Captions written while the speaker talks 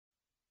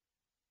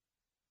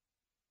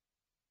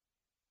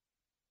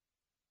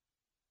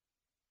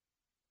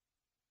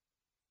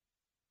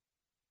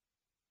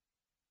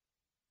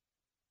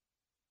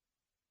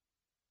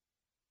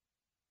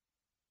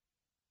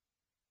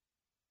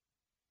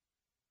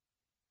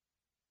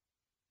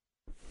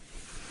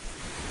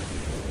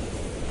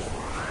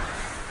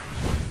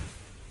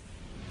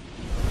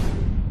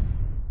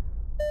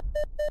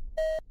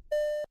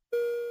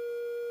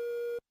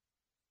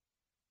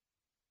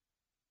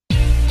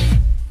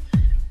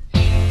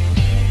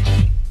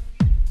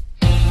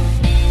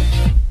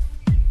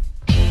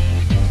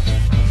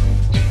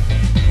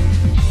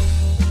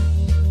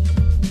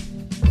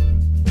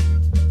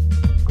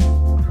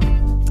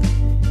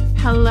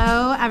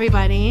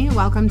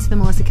Welcome to the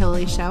Melissa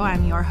Killeleagh Show.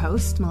 I'm your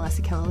host,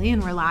 Melissa Killeleagh,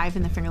 and we're live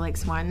in the Finger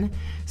Lakes One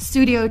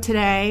studio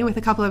today with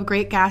a couple of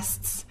great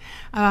guests.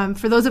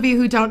 For those of you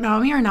who don't know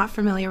me or are not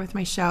familiar with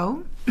my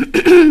show,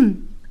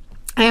 I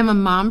am a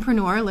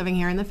mompreneur living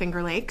here in the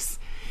Finger Lakes,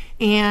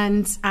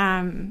 and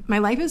my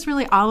life is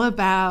really all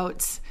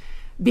about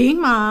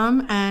being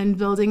mom and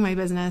building my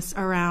business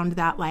around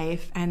that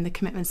life and the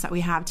commitments that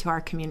we have to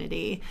our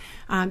community.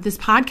 This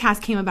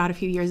podcast came about a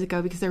few years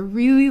ago because I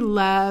really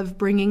love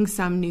bringing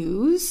some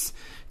news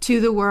to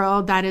the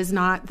world that is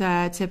not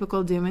the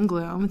typical doom and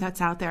gloom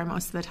that's out there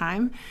most of the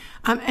time,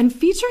 and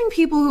featuring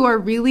people who are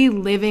really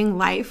living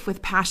life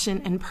with passion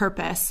and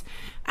purpose.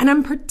 And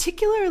I'm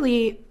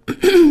particularly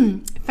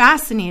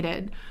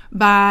fascinated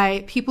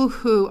by people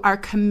who are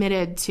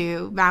committed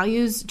to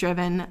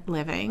values-driven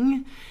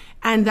living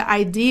and the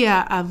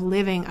idea of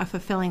living a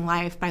fulfilling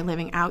life by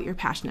living out your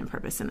passion and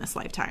purpose in this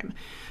lifetime.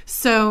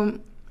 So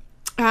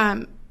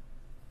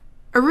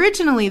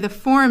originally the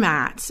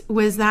format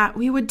was that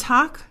we would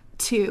talk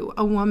to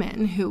a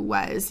woman who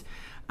was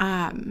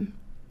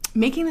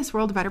making this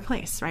world a better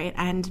place, right?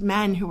 And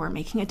men who were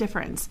making a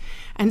difference.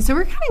 And so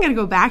we're kind of going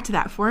to go back to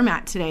that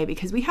format today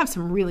because we have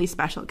some really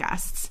special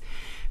guests.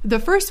 The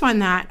first one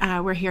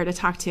that we're here to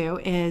talk to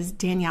is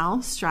Danielle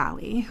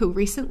Strally, who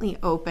recently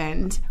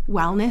opened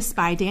Wellness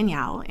by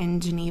Danielle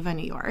in Geneva,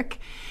 New York.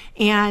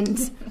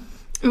 And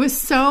it was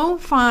so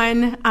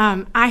fun.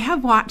 I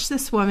have watched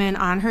this woman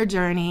on her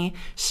journey.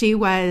 She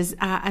was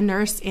a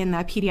nurse in the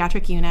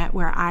pediatric unit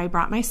where I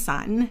brought my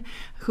son,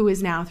 who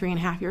is now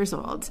 3.5 years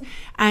old.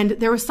 And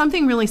there was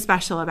something really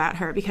special about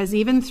her because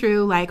even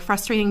through like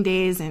frustrating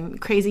days and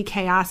crazy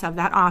chaos of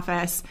that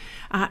office,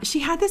 she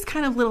had this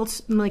kind of little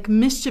like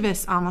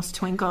mischievous almost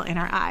twinkle in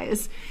her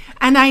eyes.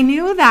 And I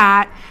knew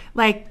that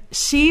like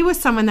she was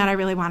someone that I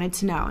really wanted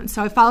to know. And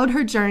so I followed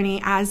her journey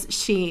as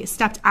she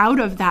stepped out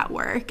of that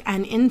work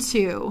and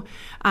into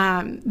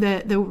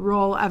the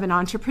role of an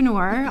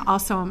entrepreneur,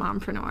 also a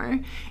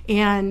mompreneur,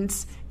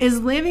 and is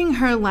living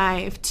her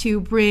life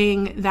to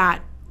bring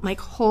that like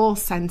whole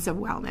sense of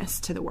wellness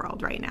to the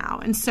world right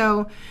now. And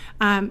so,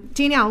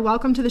 Danielle,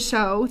 welcome to the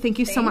show. Thank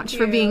you so much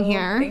for being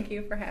here. Thank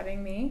you for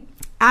having me.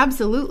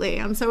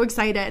 Absolutely. I'm so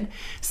excited.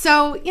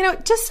 So,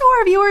 just so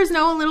our viewers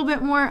know a little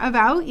bit more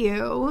about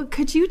you,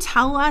 could you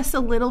tell us a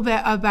little bit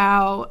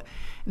about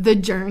the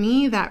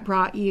journey that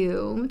brought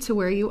you to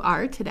where you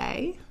are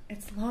today?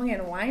 It's long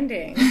and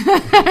winding. All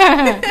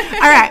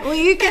right. Well,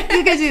 you could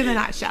do the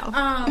nutshell.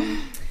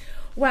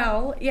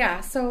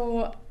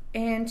 So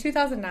in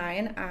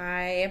 2009,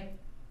 I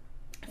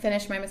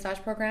finished my massage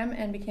program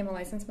and became a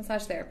licensed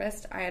massage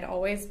therapist. I had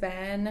always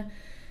been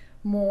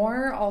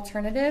more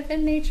alternative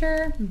in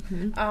nature,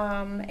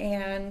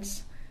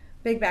 and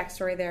big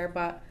backstory there,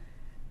 but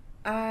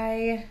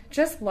I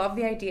just love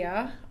the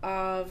idea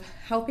of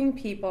helping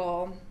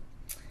people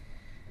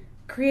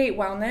create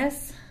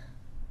wellness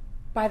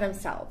by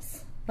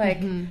themselves,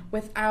 like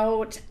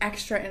without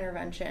extra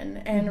intervention,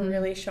 and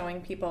really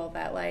showing people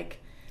that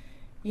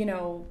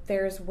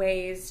there's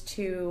ways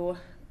to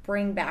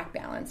bring back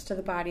balance to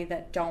the body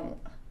that don't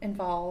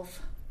involve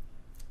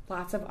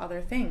lots of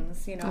other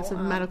things, Lots of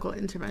medical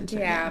intervention.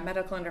 Yeah,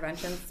 medical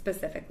intervention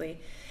specifically.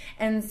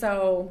 And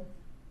so,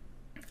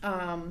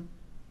 and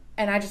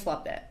I just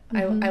loved it.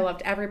 I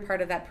loved every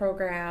part of that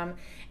program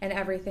and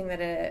everything that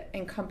it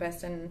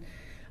encompassed, and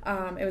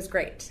it was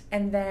great.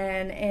 And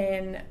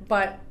then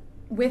but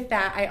with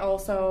that, I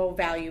also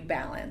value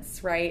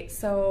balance, right?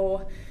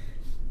 So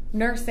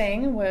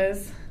nursing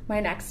was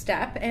my next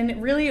step,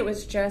 and really it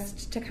was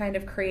just to kind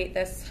of create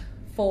this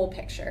full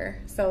picture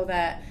so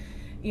that,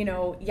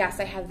 yes,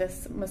 I had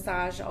this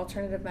massage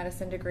alternative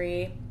medicine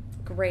degree,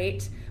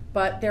 great,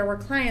 but there were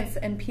clients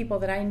and people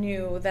that I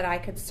knew that I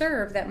could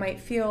serve that might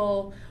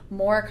feel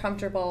more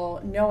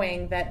comfortable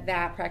knowing that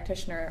that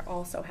practitioner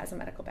also has a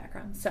medical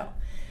background.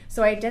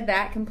 So I did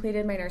that,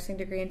 completed my nursing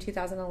degree in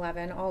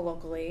 2011, all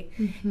locally,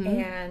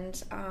 and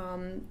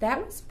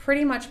that was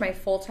pretty much my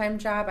full-time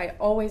job. I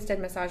always did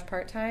massage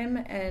part-time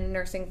and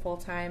nursing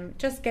full-time,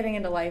 just getting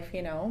into life,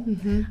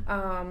 and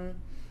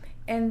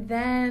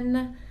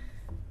then,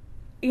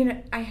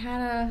 I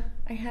had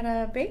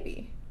a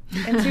baby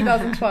in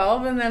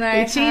 2012, and then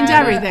I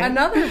had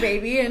another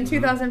baby in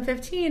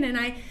 2015, and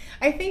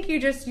I think you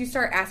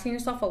start asking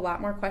yourself a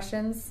lot more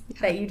questions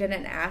that you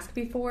didn't ask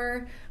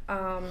before.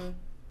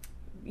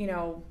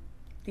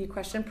 You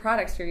question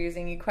products you're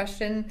using, you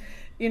question,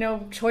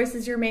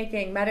 choices you're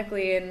making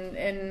medically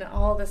and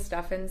all this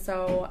stuff. And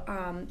so,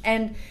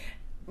 and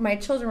my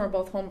children were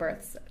both home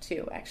births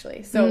too,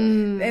 actually. So,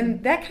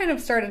 and that kind of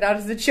started out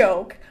as a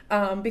joke,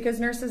 because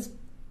nurses,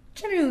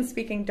 generally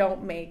speaking,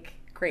 don't make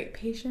great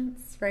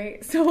patients,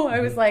 right? So I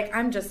was like,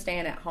 I'm just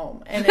staying at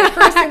home. And at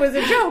first it was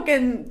a joke,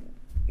 and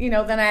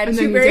then I had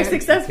two very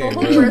successful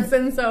home births,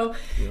 and so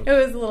it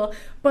was a little,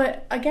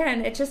 but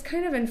again, it just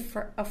kind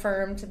of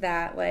affirmed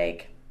that,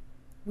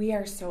 we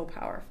are so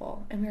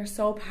powerful, and we are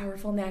so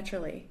powerful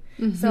naturally.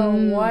 So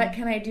what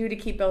can I do to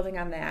keep building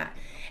on that?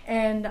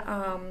 And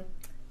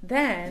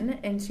then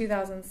in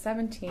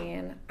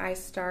 2017, I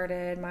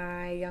started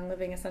my Young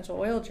Living essential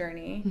oil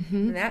journey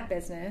in that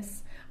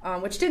business,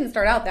 which didn't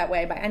start out that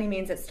way by any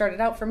means. It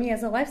started out for me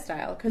as a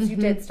lifestyle, because you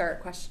did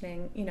start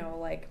questioning, you know,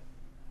 like,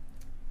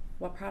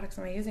 what products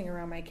am I using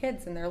around my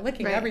kids? And they're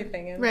licking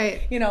everything. And,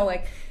 you know,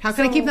 like, how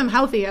can I keep them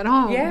healthy at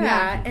home?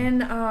 Yeah.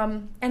 And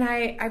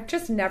I've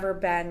just never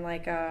been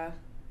like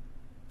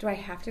do I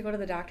have to go to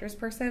the doctor's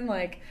person?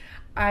 Like,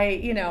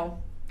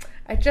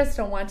 I just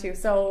don't want to.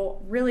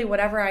 So really,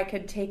 whatever I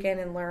could take in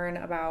and learn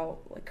about,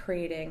 like,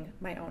 creating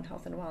my own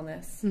health and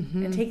wellness,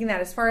 and taking that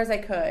as far as I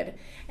could,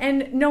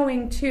 and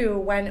knowing too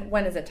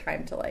when is it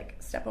time to, like,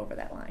 step over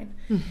that line.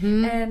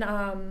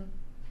 And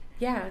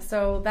yeah,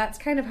 so that's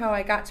kind of how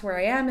I got to where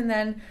I am. And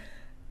then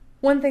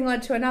one thing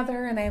led to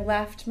another, and I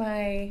left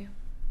my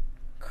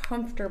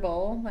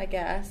comfortable, I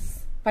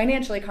guess,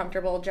 financially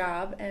comfortable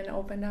job and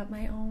opened up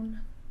my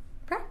own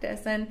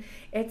practice. And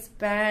it's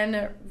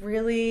been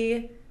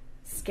really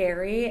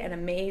scary and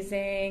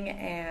amazing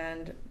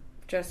and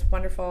just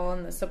wonderful,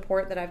 and the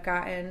support that I've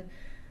gotten,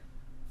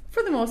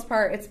 for the most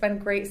part, it's been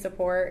great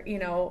support. You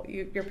know,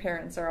 your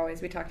parents are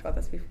always, we talked about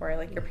this before,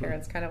 like, your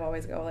parents kind of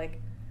always go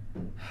like,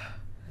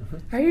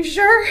 are you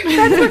sure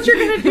that's what you're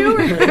going to do?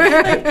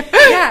 Like,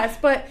 yes,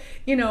 but,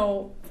 you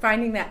know,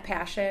 finding that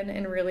passion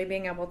and really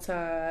being able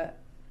to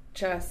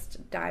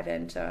just dive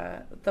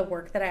into the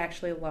work that I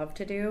actually love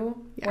to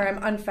do, where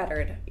I'm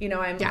unfettered, you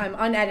know, I'm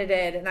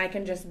unedited, and I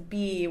can just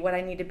be what I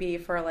need to be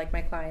for, like,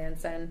 my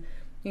clients, and,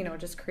 you know,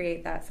 just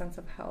create that sense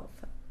of health.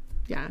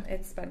 Yeah.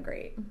 It's been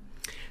great.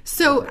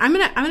 So I'm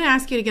going to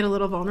ask you to get a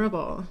little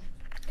vulnerable,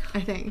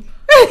 I think.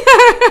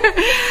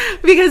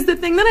 Because the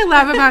thing that I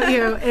love about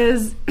you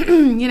is,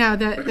 you know,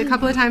 the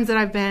couple of times that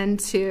I've been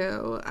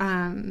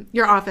to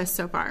your office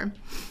so far,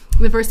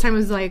 the first time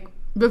was, like,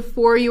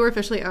 before you were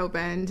officially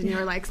opened, and you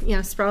were, like, you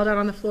know, sprawled out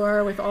on the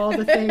floor with all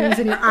the things,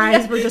 and your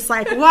eyes were just,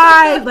 like,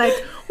 wide, like,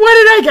 what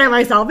did I get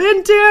myself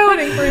into?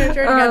 Putting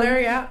furniture together,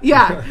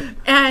 yeah.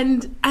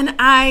 And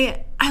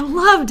I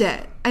loved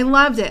it. I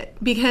loved it,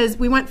 because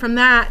we went from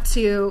that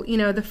to, you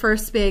know, the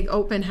first big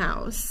open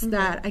house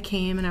that I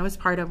came and I was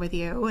part of with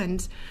you,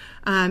 and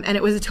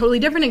it was a totally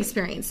different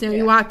experience. You know,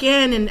 you walk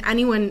in, and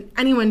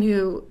anyone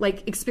who,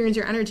 like, experienced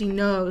your energy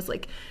knows,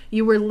 like,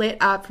 you were lit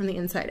up from the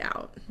inside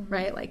out,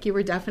 right? Like, you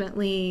were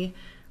definitely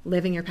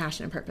living your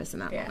passion and purpose in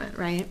that moment,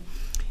 right?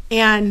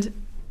 And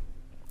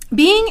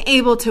being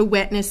able to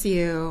witness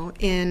you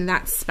in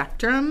that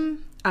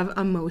spectrum of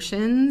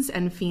emotions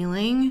and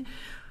feeling,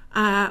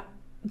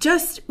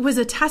 just was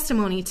a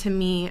testimony to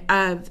me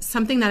of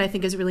something that I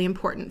think is really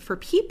important for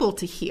people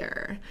to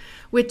hear,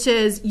 which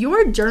is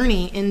your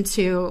journey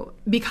into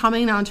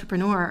becoming an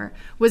entrepreneur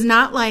was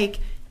not like,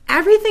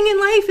 everything in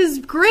life is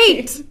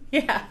great.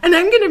 And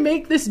I'm going to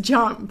make this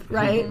jump,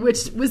 right?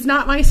 Which was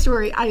not my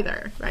story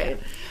either, right?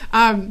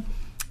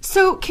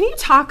 So can you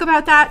talk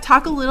about that?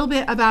 Talk a little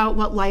bit about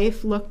what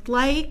life looked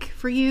like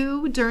for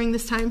you during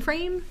this time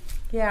frame?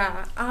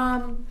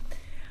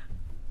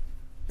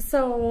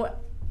 So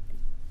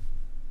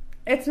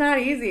it's not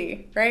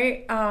easy,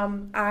 right?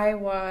 I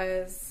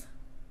was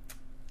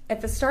at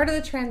the start of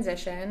the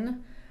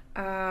transition,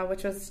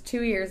 which was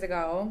 2 years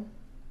ago.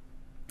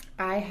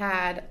 I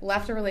had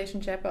left a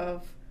relationship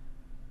of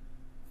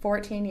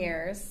 14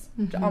 years,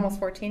 almost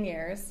 14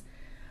 years,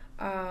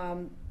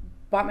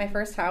 bought my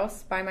first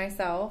house by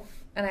myself,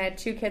 and I had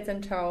 2 kids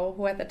in tow,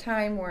 who at the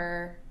time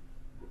were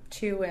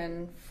 2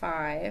 and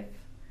 5.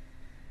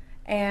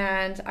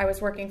 And I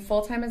was working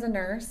full-time as a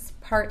nurse,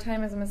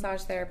 part-time as a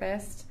massage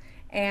therapist,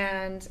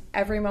 and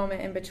every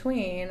moment in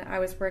between, I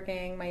was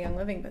working my Young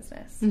Living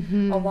business,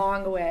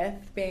 along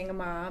with being a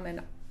mom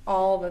and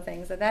all the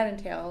things that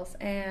entails.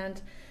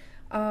 And,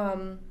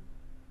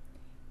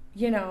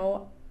 you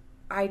know,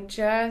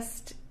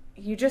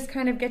 you just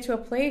kind of get to a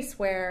place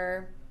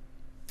where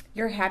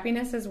your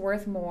happiness is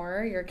worth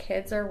more, your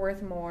kids are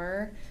worth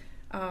more,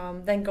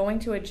 than going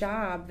to a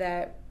job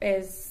that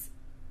is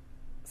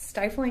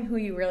stifling who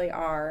you really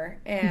are.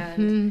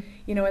 And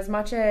you know, as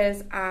much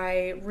as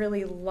I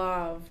really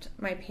loved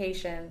my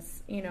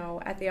patients, you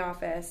know, at the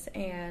office,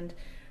 and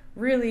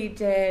really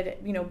did,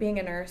 you know, being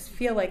a nurse,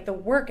 feel like the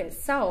work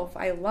itself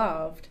I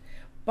loved,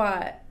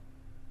 but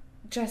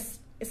just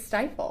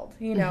stifled,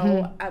 you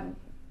know,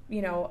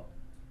 you know,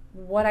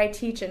 what I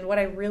teach and what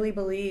I really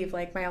believe,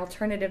 like, my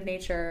alternative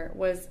nature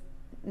was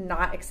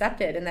not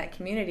accepted in that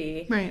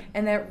community.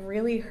 And that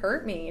really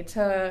hurt me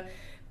to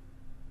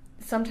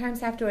sometimes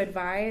have to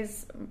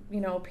advise,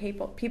 you know,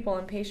 people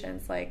and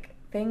patients, like,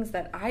 things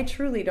that I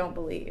truly don't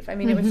believe. I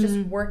mean, it was just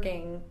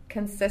working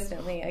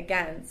consistently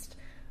against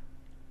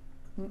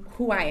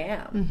who I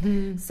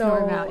am. So,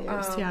 your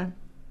values,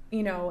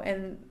 you know,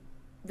 and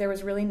there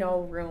was really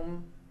no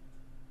room.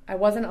 I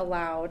wasn't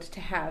allowed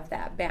to have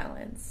that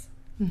balance,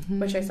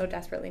 which I so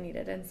desperately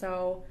needed. And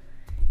so,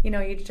 you know,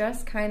 you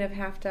just kind of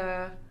have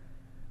to,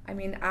 I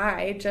mean,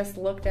 I just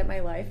looked at my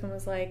life and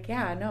was like,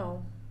 yeah,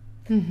 no.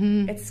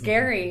 It's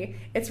scary.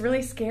 It's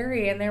really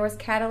scary. And there was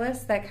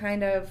catalysts that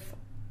kind of,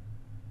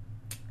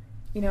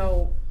 you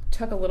know,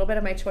 took a little bit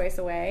of my choice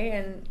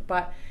away.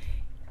 But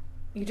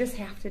you just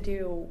have to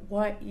do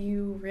what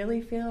you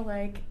really feel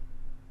like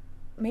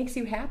makes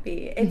you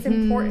happy. It's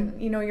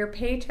important. You know, your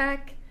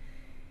paycheck,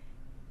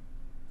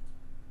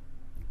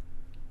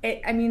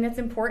 it's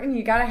important.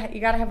 You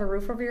gotta have a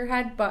roof over your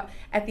head, but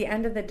at the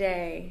end of the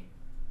day,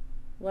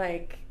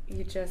 like,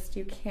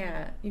 you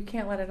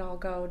can't let it all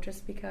go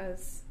just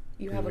because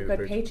you have a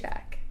good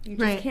paycheck. You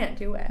just can't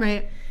do it.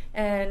 Right.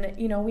 And,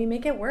 you know, we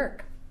make it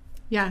work.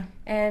 Yeah.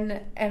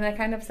 And I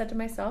kind of said to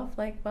myself,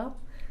 like, well,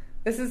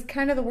 this is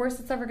kind of the worst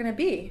it's ever going to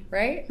be,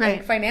 right? Right.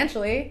 Like,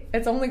 financially,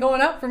 it's only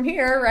going up from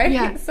here, right?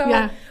 Yeah. So,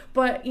 yeah.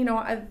 But, you know,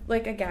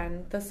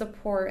 again, the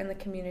support and the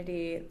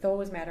community,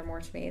 those matter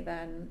more to me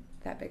than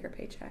that bigger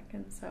paycheck.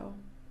 And so,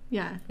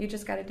 yeah, you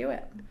just got to do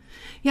it.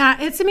 Yeah,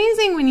 it's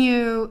amazing when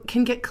you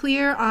can get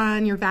clear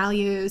on your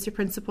values, your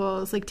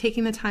principles, like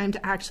taking the time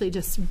to actually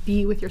just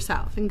be with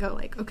yourself and go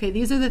like, okay,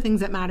 these are the things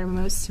that matter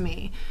most to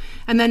me,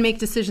 and then make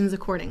decisions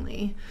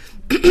accordingly.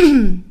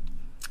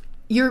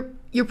 Your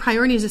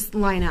priorities just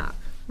line up,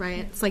 right?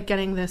 It's like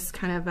getting this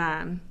kind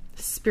of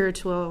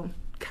spiritual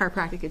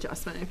chiropractic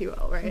adjustment, if you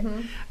will, right?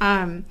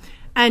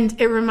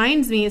 And it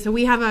reminds me, so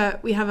we have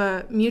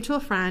a mutual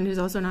friend who's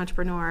also an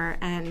entrepreneur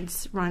and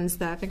runs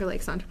the Finger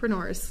Lakes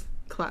Entrepreneurs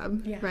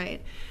Club,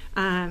 right?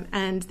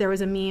 And there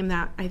was a meme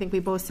that I think we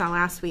both saw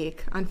last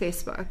week on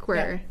Facebook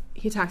where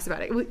he talks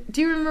about it.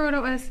 Do you remember what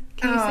it was?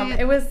 Can you say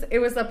it? It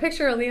was a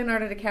picture of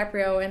Leonardo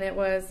DiCaprio, and it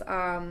was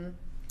gonna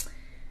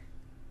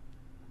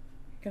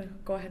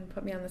go ahead and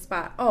put me on the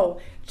spot. Oh,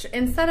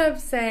 instead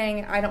of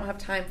saying I don't have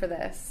time for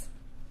this,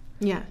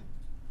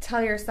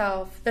 tell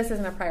yourself this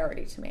isn't a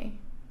priority to me.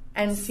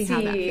 And see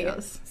how that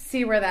feels.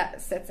 See where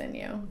that sits in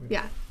you.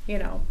 Yeah. You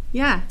know.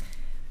 Yeah.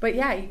 But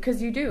yeah,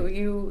 because you do.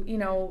 You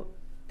know,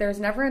 there's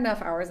never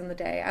enough hours in the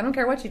day. I don't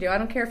care what you do. I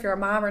don't care if you're a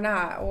mom or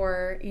not,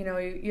 or, you know,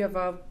 you have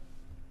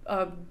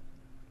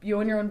you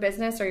own your own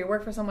business or you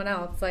work for someone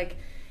else. Like,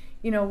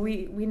 you know,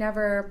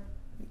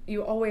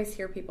 you always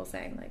hear people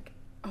saying like,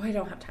 oh, I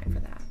don't have time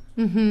for that.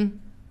 Mm-hmm.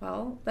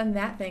 Well, then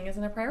that thing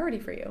isn't a priority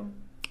for you.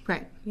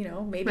 Right. You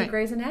know, maybe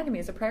Grey's Anatomy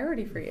is a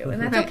priority for you,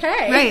 and that's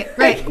okay.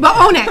 Right. But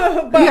own it.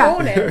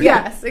 Own it.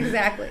 Yes,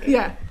 exactly.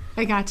 Yeah,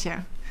 I got you.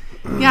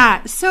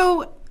 Yeah.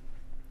 So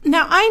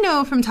now I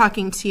know from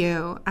talking to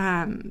you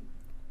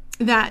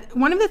that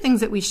one of the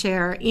things that we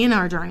share in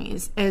our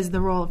journeys is the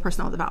role of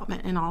personal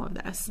development in all of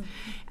this. Mm-hmm.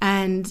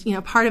 And, you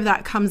know, part of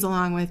that comes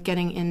along with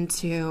getting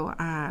into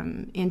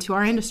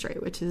our industry,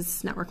 which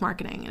is network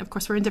marketing. And of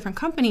course, we're in different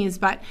companies,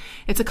 but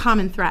it's a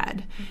common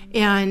thread. Mm-hmm.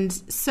 And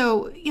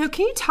so, you know,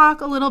 can you talk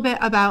a little bit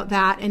about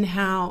that and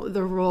how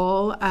the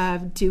role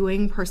of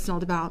doing personal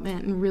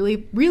development and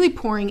really, really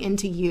pouring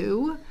into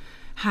you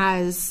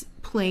has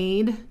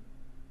played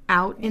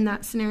out in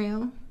that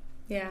scenario?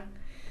 Yeah.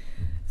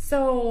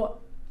 So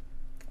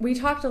we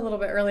talked a little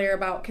bit earlier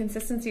about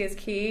consistency is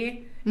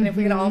key. And if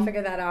we could all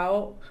figure that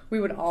out,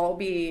 we would all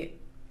be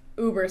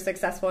uber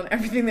successful in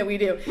everything that we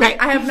do. Right.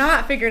 I have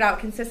not figured out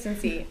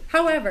consistency.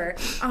 However,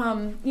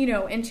 you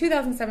know, in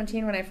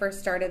 2017, when I first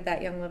started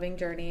that Young Living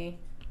journey,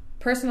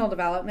 personal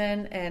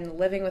development and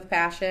living with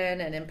passion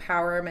and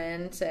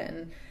empowerment,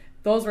 and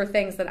those were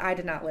things that I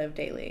did not live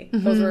daily.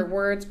 Mm-hmm. Those were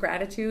words,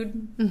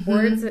 gratitude,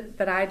 words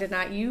that I did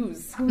not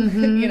use,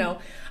 you know.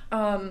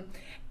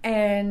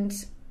 And,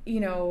 you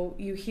know,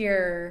 you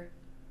hear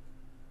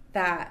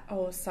that,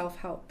 oh,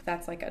 self-help,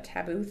 that's like a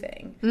taboo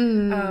thing.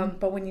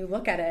 But when you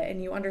look at it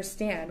and you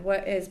understand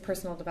what is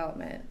personal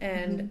development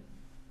and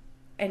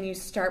you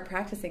start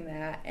practicing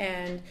that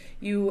and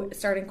you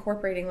start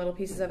incorporating little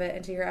pieces of it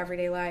into your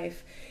everyday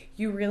life,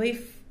 you really,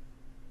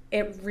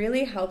 it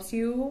really helps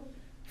you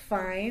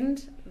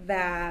find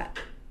that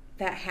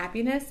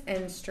happiness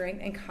and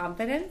strength and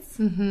confidence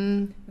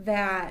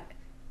that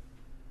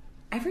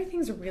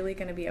everything's really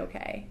going to be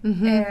okay.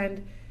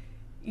 And,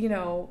 you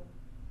know,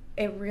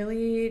 it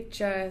really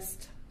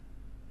just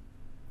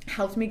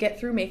helped me get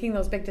through making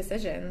those big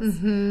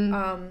decisions.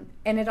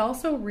 And it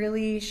also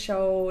really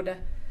showed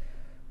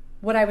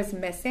what I was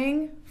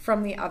missing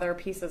from the other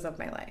pieces of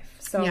my life.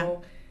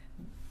 So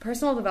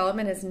personal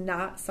development is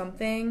not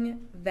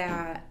something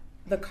that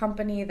the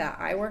company that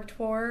I worked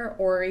for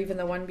or even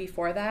the one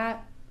before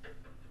that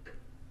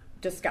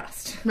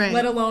discussed,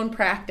 let alone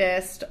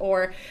practiced,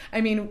 or,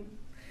 I mean,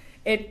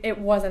 it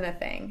wasn't a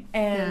thing.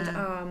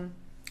 And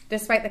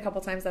despite the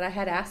couple times that I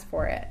had asked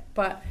for it.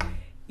 But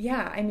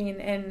yeah, I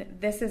mean, and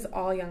this is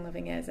all Young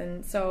Living is.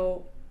 And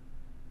so,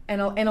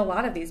 and a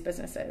lot of these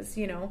businesses,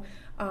 you know,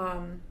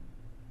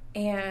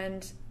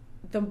 and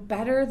the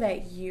better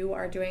that you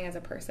are doing as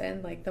a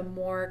person, like the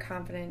more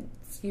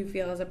confidence you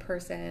feel as a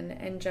person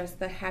and just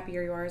the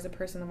happier you are as a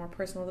person, the more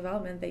personal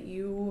development that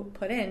you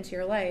put into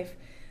your life,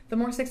 the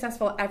more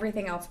successful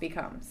everything else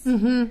becomes.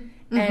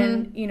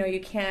 And, you know,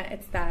 you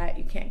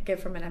can't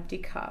give from an empty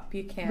cup.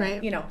 You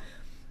can't, you know,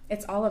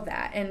 it's all of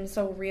that. And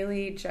so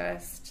really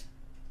just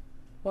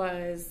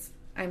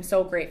I'm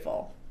so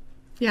grateful.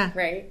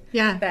 Right?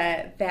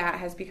 That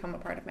has become a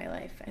part of my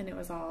life. And it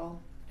was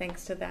all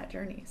thanks to that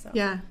journey. So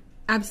yeah,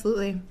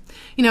 absolutely.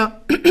 You know,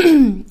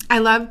 I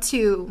love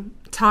to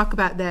talk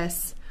about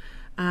this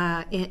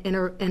in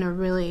a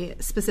really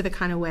specific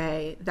kind of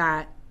way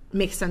that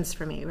makes sense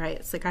for me, right?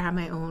 It's like I have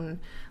my own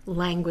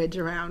language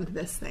around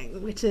this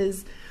thing, which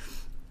is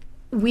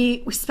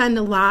we spend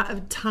a lot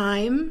of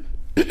time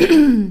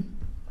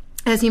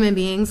as human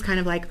beings kind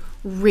of like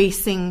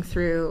racing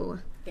through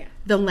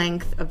the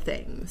length of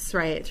things,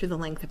 right? Through the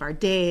length of our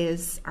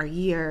days, our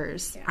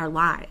years, our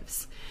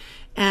lives.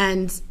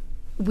 And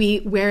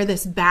we wear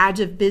this badge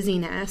of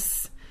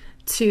busyness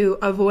to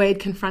avoid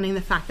confronting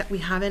the fact that we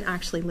haven't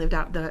actually lived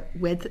out the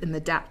width and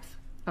the depth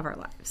of our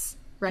lives,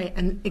 right?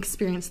 And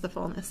experienced the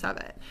fullness of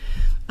it.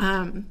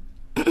 And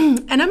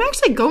I'm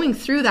actually going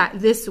through that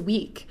this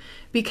week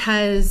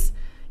because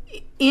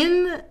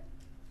in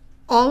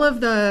all of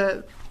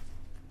the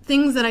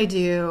things that I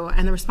do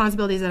and the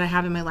responsibilities that I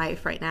have in my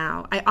life right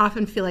now, I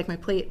often feel like my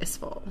plate is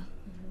full,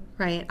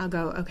 right? I'll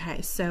go,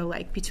 okay, so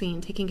like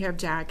between taking care of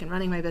Jack and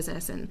running my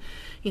business and,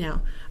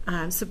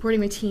 supporting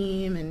my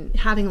team and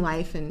having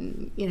life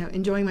and,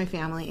 enjoying my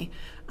family,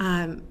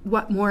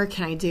 what more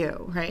can I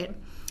do, right?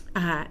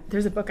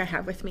 There's a book I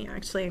have with me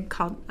actually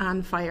called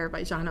On Fire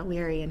by John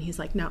O'Leary, and he's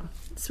like, no,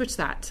 switch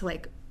that to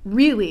like,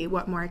 really,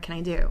 what more can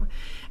I do?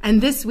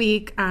 And this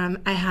week, I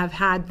have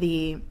had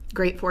the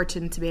great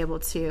fortune to be able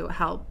to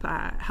help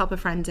a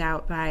friend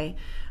out by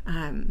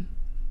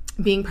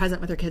being present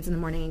with her kids in the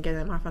morning and getting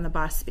them off on the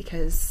bus,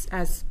 because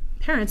as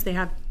parents, they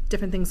have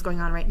different things going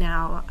on right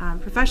now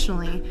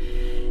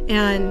professionally.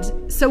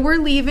 And so we're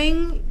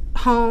leaving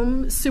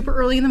home super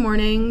early in the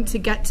morning to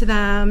get to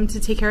them, to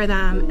take care of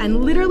them.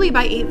 And literally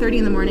by 8:30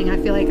 in the morning, I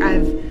feel like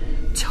I've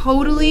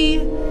totally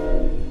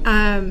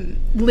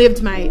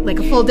lived my, like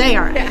a full day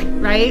already,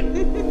 right?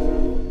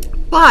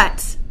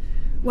 But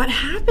what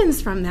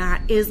happens from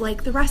that is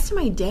like the rest of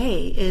my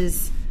day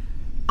is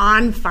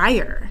on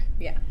fire.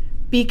 Yeah.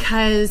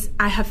 Because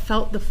I have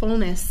felt the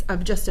fullness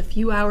of just a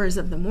few hours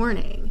of the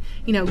morning,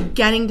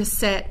 getting to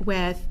sit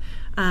with,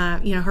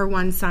 her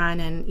one son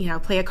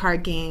and, play a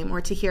card game,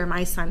 or to hear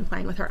my son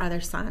playing with her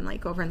other son,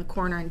 like over in the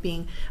corner and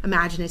being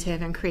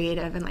imaginative and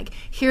creative and like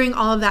hearing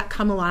all of that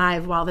come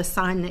alive while the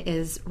sun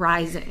is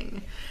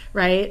rising,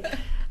 right?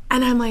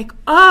 And I'm like,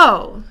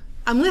 oh,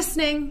 I'm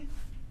listening.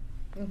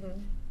 Mm-hmm.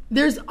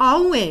 There's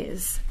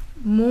always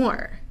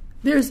more.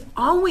 There's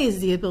always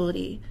the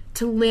ability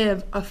to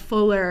live a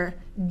fuller,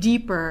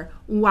 deeper,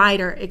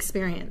 wider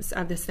experience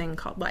of this thing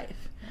called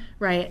life,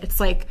 right? It's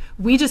like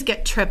we just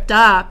get tripped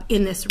up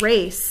in this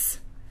race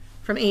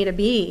from A to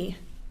B,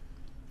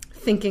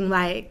 thinking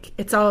like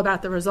it's all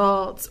about the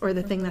results or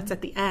the thing that's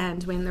at the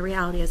end, when the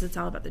reality is it's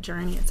all about the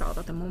journey. It's all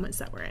about the moments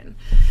that we're in.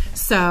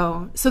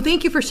 So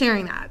thank you for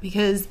sharing that,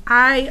 because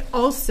I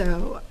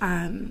also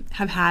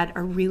have had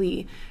a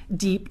really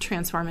deep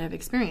transformative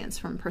experience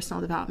from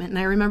personal development. And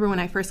I remember when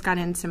I first got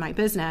into my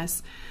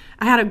business,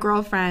 I had a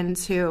girlfriend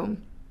who,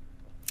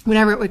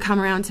 whenever it would come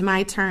around to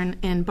my turn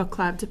in book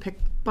club to pick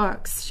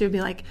books, she would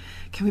be like,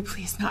 can we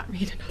please not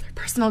read another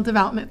personal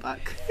development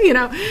book? And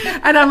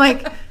I'm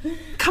like,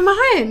 come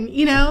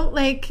on,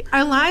 like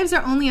our lives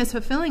are only as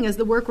fulfilling as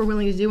the work we're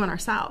willing to do on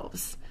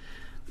ourselves.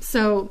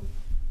 So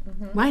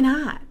why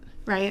not,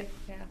 right?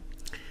 Yeah.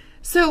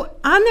 So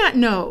on that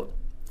note,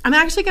 I'm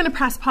actually going to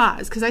press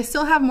pause because I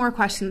still have more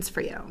questions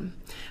for you.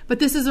 But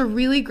this is a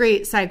really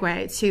great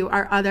segue to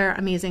our other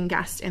amazing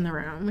guest in the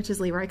room, which is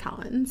Leroy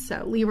Collins.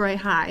 So, Leroy,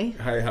 hi.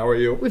 Hi, how are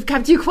you? We've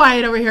kept you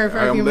quiet over here for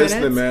a few minutes.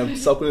 I'm listening, man.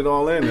 Sucking it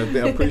all in.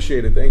 I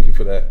appreciate it. Thank you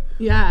for that.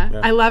 Yeah,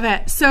 I love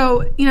it.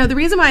 So, the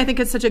reason why I think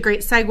it's such a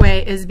great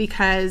segue is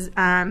because,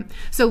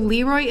 so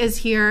Leroy is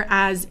here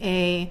as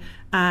a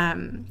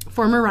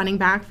former running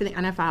back for the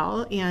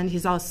NFL, and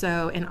he's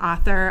also an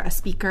author, a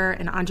speaker,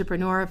 an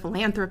entrepreneur, a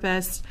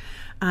philanthropist.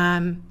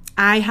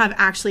 I have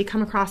actually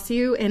come across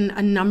you in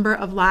a number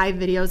of live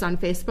videos on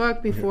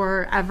Facebook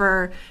before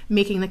ever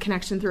making the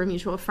connection through a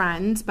mutual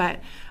friend. But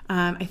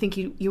I think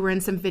you were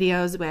in some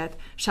videos with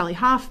Shelly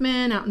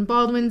Hoffman out in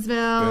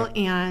Baldwinsville,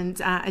 and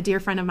a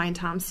dear friend of mine,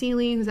 Tom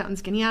Seeley, who's out in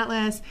Skinny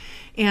Atlas.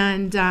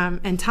 And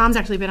Tom's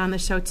actually been on the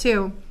show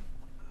too.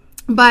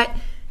 But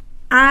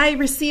I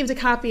received a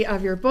copy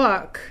of your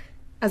book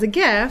as a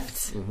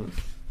gift,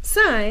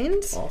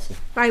 signed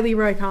by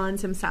Leroy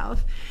Collins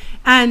himself.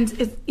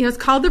 And it's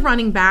called The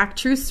Running Back,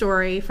 True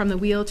Story from the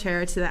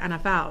Wheelchair to the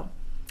NFL.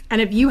 And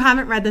if you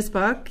haven't read this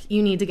book,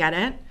 you need to get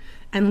it.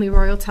 And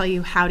Leroy will tell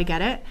you how to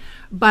get it.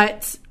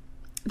 But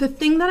the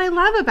thing that I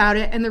love about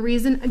it, and the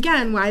reason,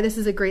 again, why this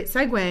is a great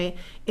segue,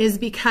 is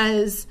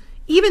because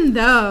even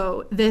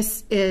though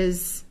this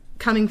is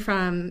coming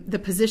from the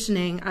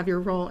positioning of your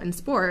role in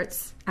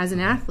sports as an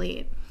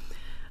athlete,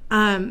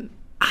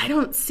 I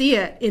don't see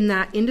it in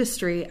that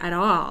industry at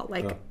all.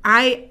 Like,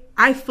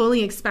 I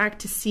fully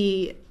expect to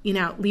see,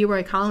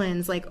 Leroy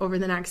Collins, like over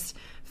the next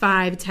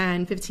 5,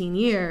 10, 15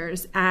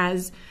 years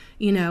as,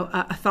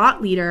 a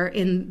thought leader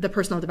in the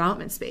personal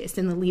development space,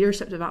 in the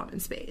leadership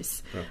development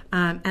space.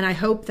 And I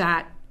hope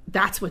that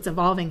that's what's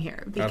evolving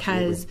here,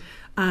 because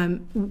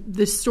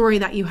the story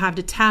that you have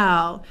to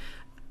tell,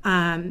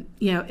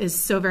 is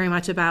so very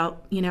much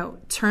about,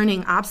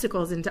 turning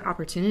obstacles into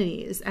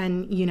opportunities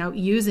and,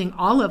 using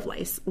all of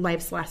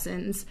life's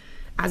lessons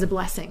as a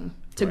blessing,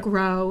 to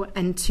grow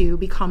and to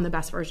become the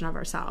best version of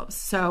ourselves.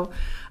 So,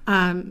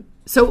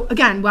 so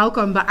again,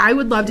 welcome. But I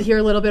would love to hear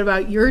a little bit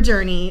about your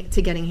journey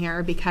to getting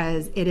here,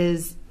 because it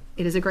is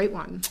a great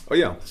one. Oh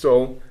yeah.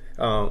 So,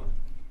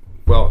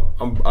 well,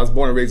 I was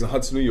born and raised in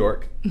Hudson, New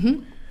York.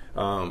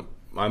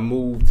 I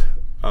moved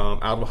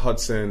out of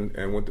Hudson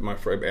and went to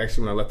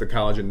actually when I left the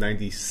college in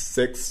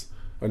 96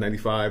 or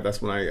 95,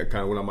 that's when I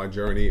kind of went on my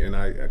journey, and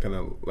I kind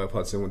of left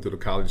Hudson, went to the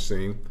college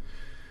scene.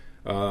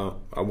 I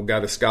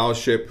got a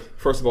scholarship.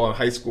 First of all, in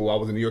high school, I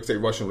was a New York State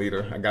rushing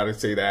leader. I got to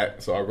say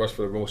that. So I rushed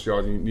for the most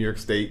yards in New York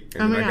State,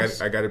 and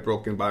I got it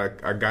broken by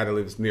a guy that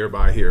lives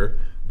nearby here,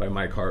 by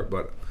Mike Hart.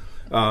 But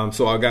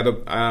so I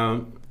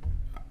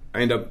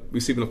ended up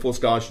receiving a full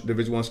scholarship,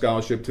 Division I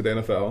scholarship to the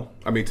NFL.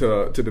 I mean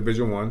to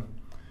Division I.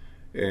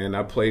 And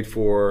I played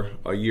for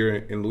a year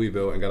in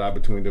Louisville and got an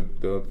opportunity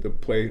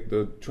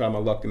to try my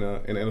luck in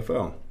the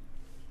NFL.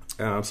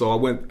 So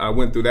I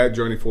went through that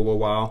journey for a little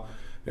while,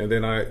 and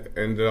then I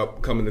ended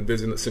up coming to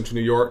visit Central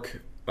New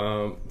York.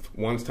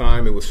 One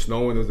time it was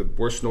snowing. It was the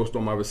worst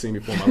snowstorm I've ever seen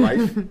before in my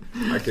life.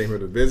 I came here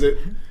to visit,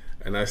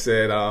 and I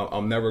said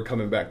I'm never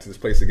coming back to this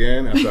place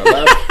again after I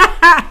left.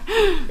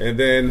 And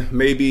then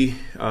maybe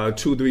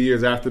 2-3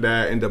 years after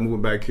that, I ended up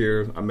moving back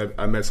here. I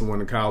met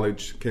someone in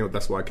college.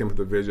 That's why I came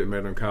to visit.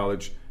 Met her in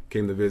college.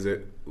 Came to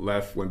visit.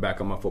 Left. Went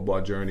back on my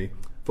football journey.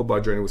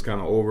 Football journey was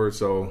kind of over,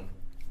 so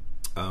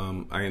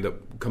I ended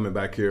up coming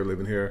back here,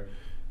 living here,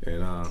 and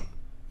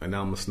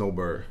now I'm a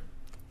snowbird.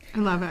 I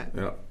love it.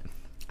 Yeah.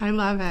 I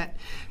love it.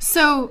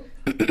 So,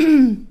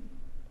 when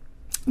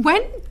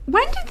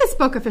did this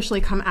book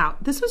officially come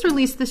out? This was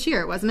released this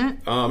year, wasn't it?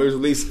 It was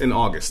released in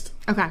August.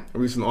 Okay.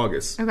 Released in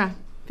August. Okay.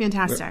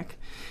 Fantastic.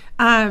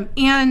 Yeah.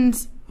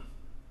 And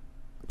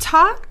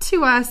talk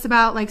to us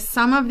about like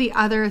some of the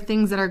other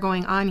things that are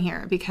going on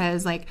here,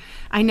 because like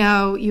I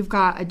know you've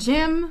got a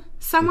gym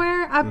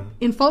somewhere up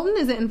in Fulton.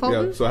 Is it in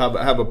Fulton? Yeah. So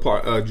I have a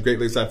Great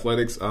Lakes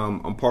Athletics.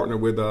 I'm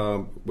partnered with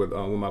one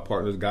of my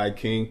partners, Guy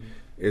King,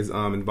 is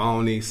in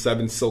Volney,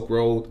 7 Silk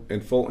Road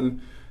in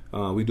Fulton.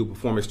 We do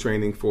performance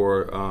training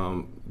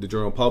for the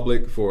general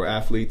public, for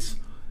athletes.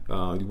 You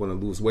want to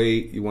lose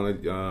weight. You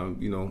want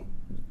to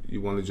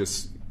you want to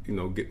just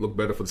look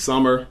better for the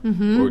summer,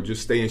 or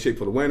just stay in shape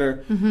for the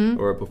winter,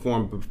 or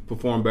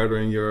perform better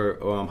in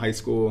your high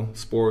school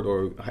sport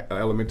or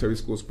elementary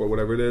school sport,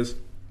 whatever it is.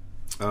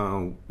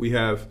 We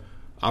have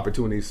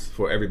opportunities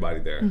for everybody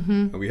there.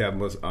 And we have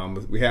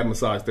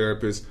massage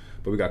therapists,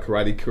 but we got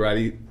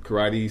karate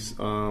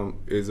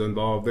is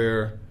involved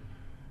there,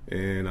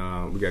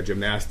 and we got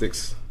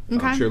gymnastics,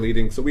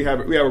 cheerleading. So we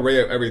have an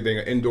array of everything.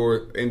 An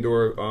indoor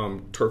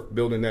turf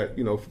building that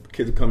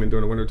kids come in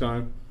during the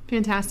wintertime.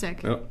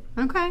 Fantastic. Yep.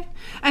 Okay.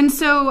 And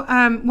so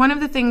one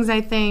of the things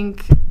I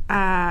think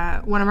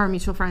one of our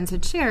mutual friends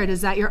had shared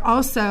is that you're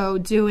also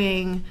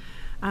doing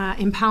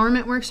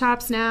empowerment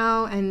workshops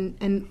now,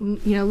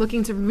 and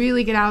looking to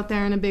really get out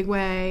there in a big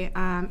way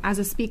as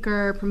a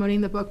speaker,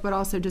 promoting the book, but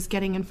also just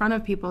getting in front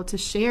of people to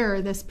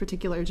share this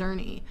particular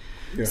journey.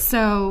 Yeah.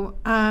 So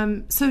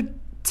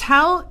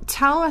tell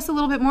us a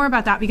little bit more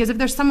about that, because if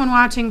there's someone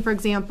watching, for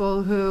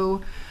example,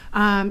 who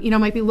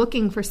might be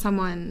looking for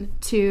someone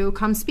to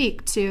come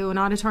speak to an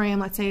auditorium,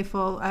 let's say,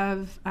 full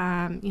of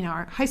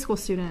our high school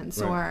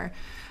students, right,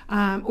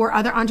 or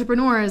other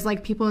entrepreneurs,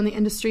 like people in the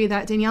industry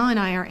that Danielle and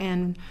I are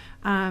in.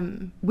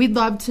 We'd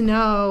love to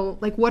know,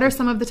 like, what are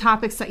some of the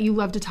topics that you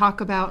love to talk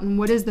about, and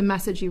what is the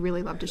message you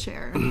really love to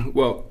share?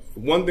 Well,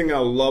 one thing I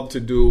love to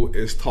do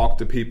is talk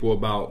to people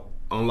about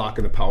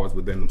unlocking the powers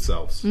within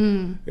themselves.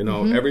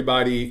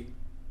 Everybody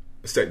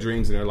set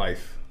dreams in their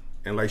life.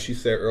 And like she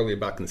said earlier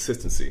about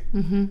consistency,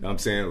 I'm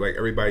saying, like,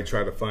 everybody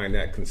try to find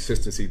that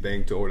consistency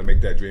thing to order to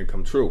make that dream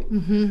come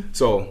true.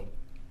 So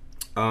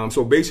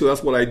basically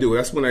that's what I do.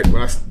 That's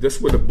this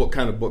is where the book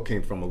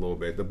came from a little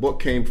bit. The book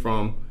came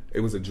from,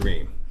 it was a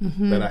dream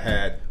that I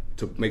had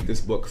to make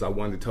this book because I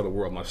wanted to tell the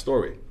world my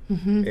story.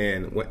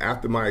 And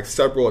after my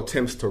several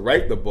attempts to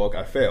write the book,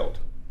 I failed.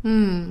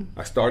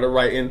 I started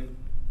writing,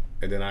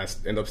 and then I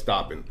ended up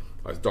stopping.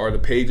 I started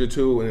a page or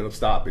two and ended up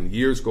stopping.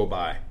 Years go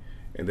by.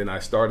 And then I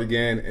start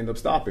again, end up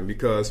stopping,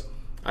 because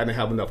I didn't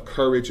have enough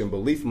courage and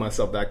belief in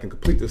myself that I can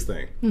complete this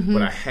thing.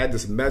 But I had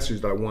this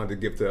message that I wanted to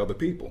give to other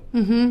people.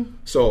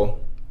 So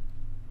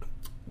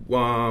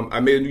I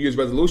made a New Year's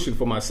resolution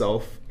for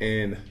myself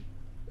in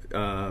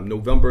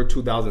November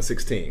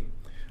 2016.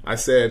 I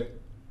said,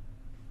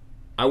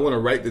 I want to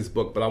write this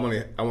book, but I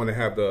want to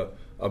have the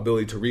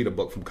ability to read a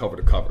book from cover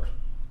to cover,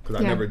 because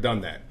I've never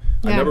done that.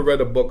 I never read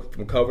a book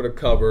from cover to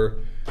cover,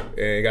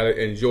 and got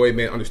to enjoy,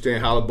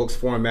 understand how the book's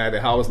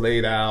formatted, how it's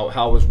laid out,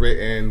 how it's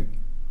written,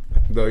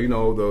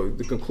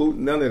 the conclude,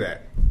 none of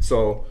that.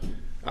 So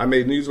I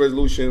made a New Year's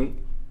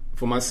resolution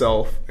for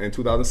myself in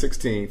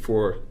 2016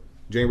 for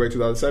January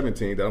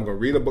 2017 that I'm going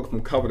to read a book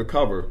from cover to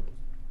cover.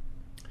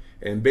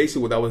 And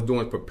basically what I was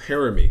doing,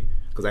 preparing me,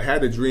 because I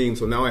had a dream,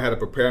 so now I had to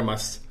prepare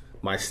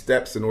my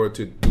steps in order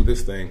to do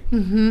this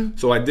thing.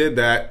 So I did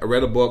that. I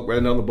read a book, read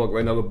another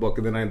book,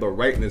 and then I ended up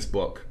writing this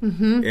book.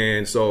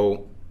 And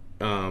so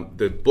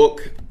the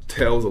book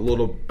tells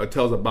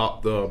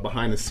about the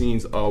behind the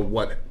scenes of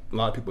what a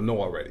lot of people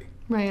know already.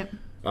 Right.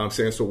 I'm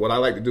saying, so what I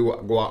like to do,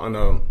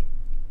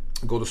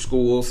 go to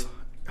schools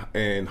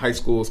and high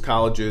schools,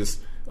 colleges,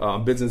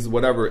 businesses,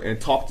 whatever, and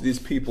talk to these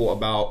people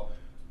about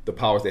the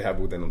powers they have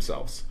within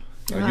themselves.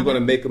 You're going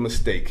to make a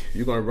mistake.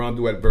 You're going to run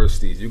through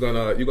adversities. You're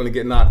going to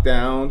get knocked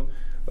down.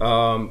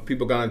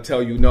 People are going to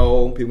tell you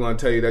no. People are going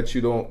to tell you that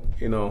you don't,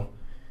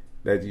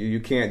 that you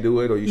can't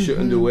do it or you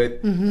shouldn't do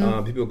it.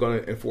 People are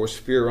going to enforce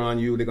fear on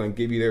you. They're going to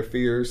give you their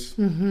fears.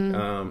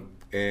 And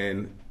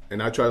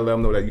I try to let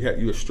them know that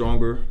you're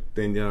stronger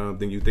than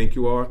you think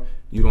you are.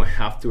 You don't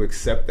have to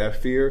accept that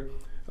fear.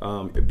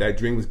 If that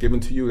dream was given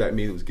to you, that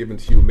means it was given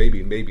to you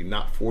maybe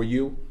not for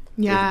you.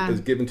 Yeah. It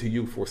was given to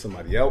you for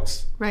somebody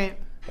else. Right.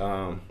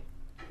 I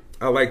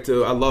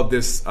love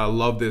this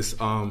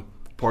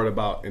part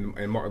about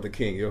in Martin Luther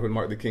King. You know when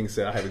Martin Luther King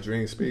said, "I had a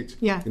dream" speech?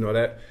 Yeah. You know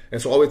that?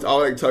 And so I like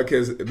to tell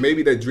kids,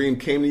 maybe that dream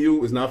came to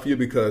you, it's not for you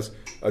because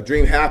a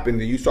dream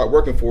happened and you start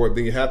working for it,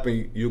 then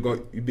you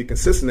be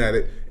consistent at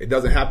it. It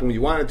doesn't happen when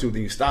you want it to,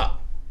 then you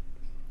stop.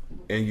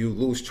 And you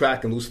lose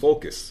track and lose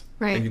focus.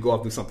 Right. And you go off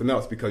and do something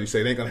else because you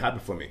say, it ain't gonna happen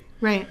for me.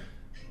 Right.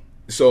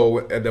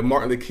 So the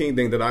Martin Luther King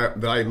thing that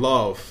I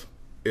love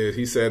is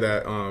he said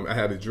that I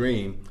had a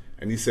dream,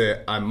 and he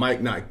said, I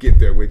might not get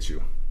there with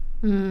you.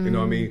 You know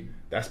what I mean?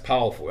 That's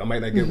powerful. I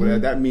might not get with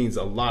that. That means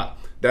a lot.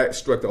 That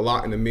struck a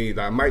lot into me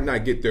that I might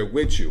not get there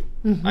with you.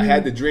 I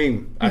had the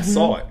dream. I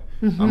saw it.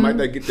 I might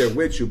not get there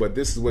with you, but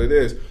this is what it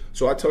is.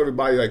 So I tell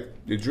everybody, like,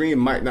 the dream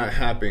might not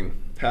happen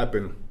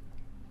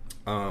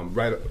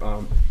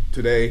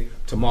today,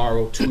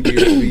 tomorrow, 2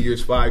 years, 3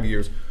 years, 5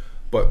 years,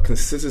 but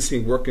consistency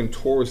working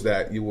towards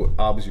that, you will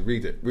obviously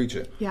reach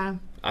it. Yeah.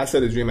 I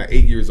said a dream at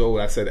 8 years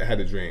old. I said I had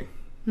a dream.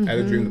 I had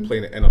a dream to play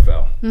in the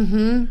NFL.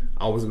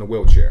 I was in a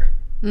wheelchair.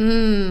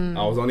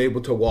 I was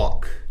unable to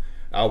walk.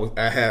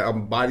 I had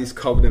my body's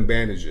covered in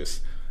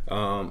bandages.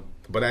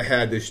 But I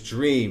had this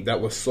dream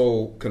that was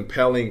so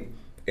compelling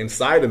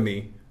inside of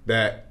me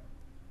that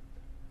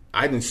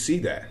I didn't see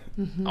that.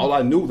 All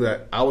I knew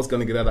that I was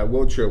going to get out of that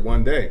wheelchair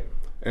one day.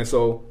 And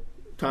so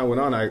time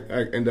went on. I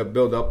ended up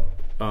build up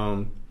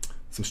some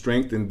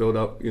strength and build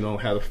up,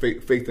 had a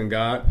faith in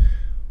God.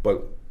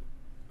 But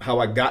how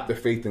I got the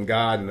faith in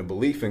God and the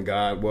belief in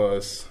God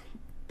was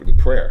through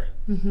prayer.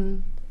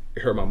 I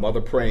heard my mother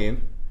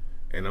praying,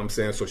 and I'm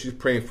saying, so she's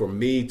praying for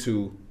me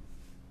to,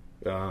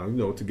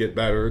 to get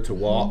better, to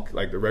walk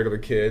like the regular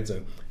kids,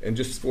 and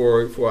just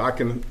for I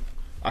can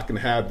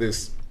have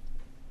this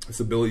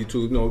ability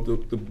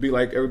to to be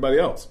like everybody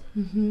else.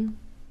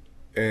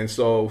 And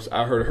so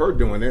I heard her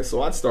doing it,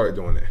 so I started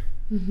doing it.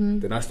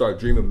 Then I started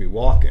dreaming of me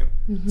walking.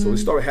 So it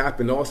started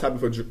happening.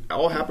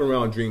 All happened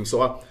around dreams.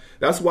 So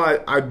that's why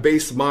I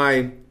base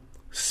my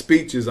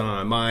speeches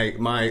on my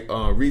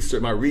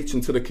research, my reach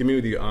into the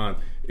community on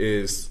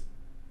is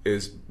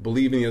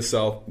believe in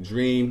yourself,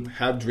 dream,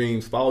 have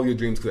dreams, follow your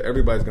dreams, because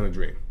everybody's going to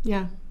dream.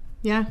 Yeah.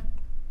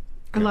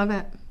 I love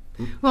it.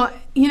 Well,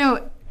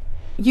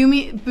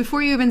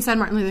 before you even said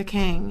Martin Luther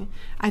King,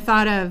 I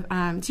thought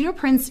of, do you know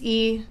Prince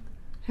E?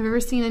 Have you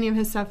ever seen any of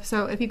his stuff?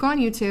 So if you go on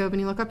YouTube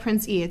and you look up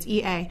Prince E, it's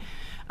EA.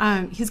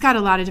 He's got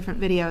a lot of different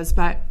videos,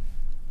 but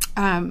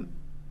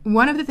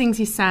one of the things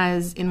he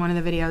says in one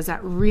of the videos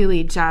that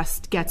really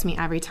just gets me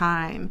every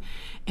time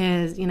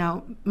is,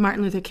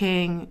 Martin Luther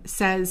King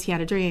says he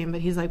had a dream,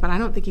 but he's like, but I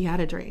don't think he had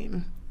a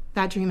dream.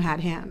 That dream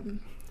had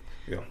him.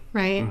 Yeah.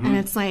 Right? And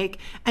it's like,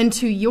 and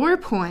to your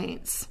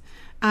point,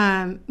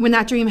 when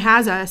that dream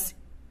has us,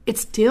 it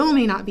still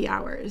may not be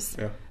ours.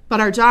 Yeah. But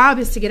our job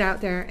is to get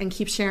out there and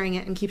keep sharing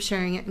it and keep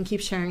sharing it and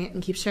keep sharing it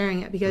and keep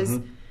sharing it because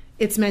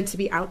it's meant to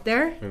be out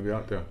there. Maybe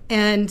out there.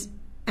 And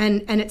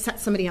it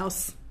sets somebody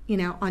else,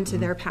 onto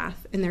their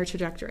path and their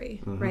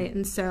trajectory, right?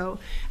 And so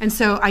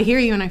I hear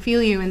you and I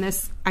feel you in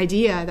this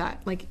idea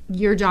that like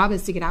your job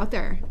is to get out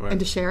there and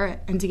to share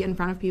it and to get in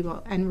front of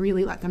people and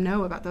really let them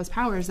know about those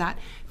powers that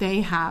they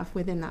have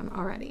within them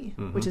already,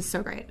 which is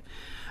so great.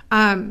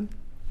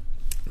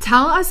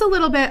 Tell us a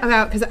little bit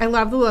about, because I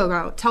love the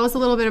logo. Tell us a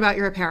little bit about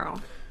your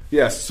apparel.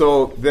 Yes,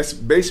 so that's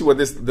basically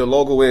what the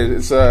logo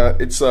is.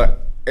 It's a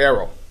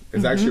arrow.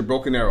 It's actually a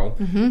broken arrow.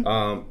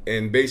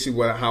 And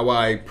basically how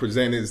I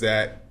present is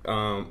that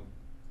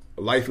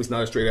life is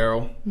not a straight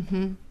arrow.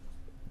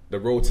 The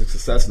road to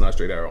success is not a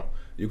straight arrow.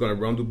 You're going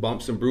to run through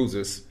bumps and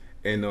bruises,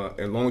 and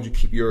as long as you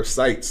keep your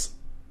sights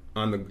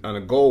on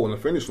the goal and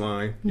the finish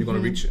line, you're going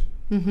to reach it.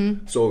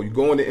 So you're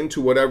going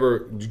into whatever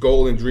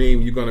goal and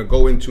dream you're going to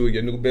go into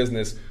your new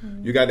business.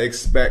 You got to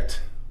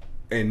expect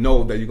and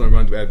know that you're going to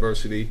run through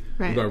adversity.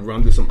 You're going to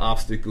run through some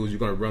obstacles. You're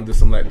going to run through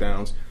some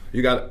letdowns.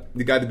 You got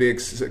to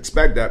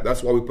expect that.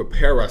 That's why we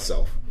prepare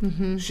ourselves.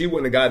 She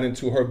wouldn't have gotten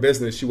into her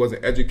business. She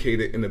wasn't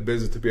educated in the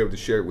business to be able to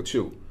share it with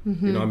you.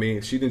 You know what I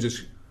mean? She didn't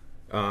just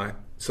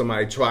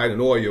somebody tried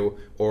an oil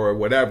or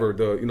whatever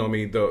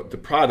the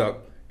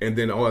product and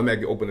then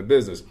automatically open a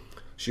business.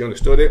 She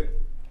understood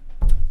it.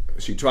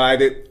 She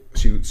tried it.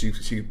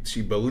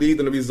 She believed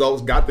in the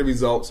results, got the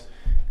results,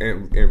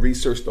 and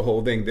research the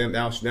whole thing. Then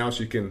now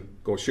she can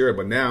go share it.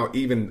 But now,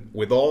 even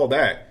with all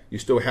that, you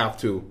still have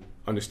to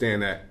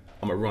understand that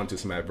I'm gonna run to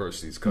some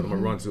adversities, because I'm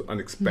gonna run to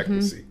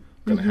unexpectancy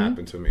gonna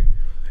happen to me.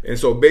 And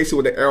so basically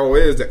what the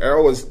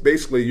arrow is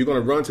basically you're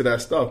gonna run to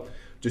that stuff.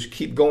 Just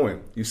keep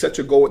going. You set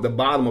your goal at the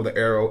bottom of the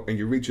arrow and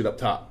you reach it up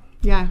top.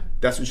 Yeah.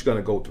 That's what you're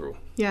gonna go through.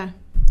 Yeah.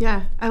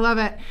 Yeah. I love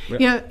it.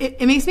 Yeah.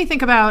 It makes me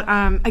think about,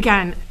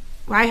 again,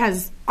 why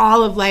has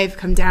all of life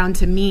come down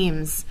to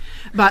memes?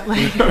 But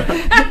like,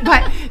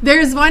 but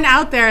there's one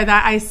out there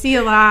that I see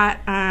a lot.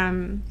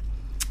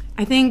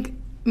 I think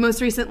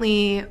most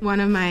recently, one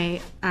of my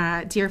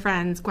dear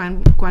friends,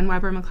 Gwen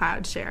Weber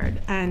McLeod,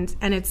 shared, and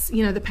it's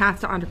the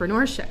path to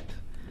entrepreneurship,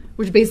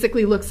 which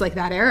basically looks like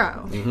that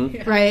arrow,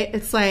 right?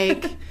 It's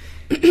like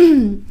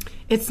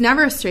it's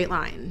never a straight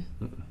line.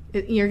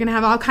 You're going to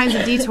have all kinds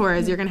of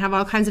detours. You're going to have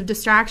all kinds of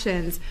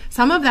distractions.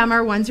 Some of them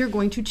are ones you're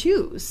going to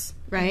choose,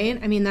 right?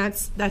 I mean,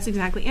 that's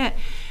exactly it.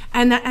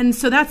 And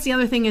so that's the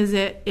other thing is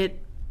it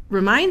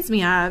reminds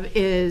me of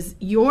is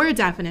your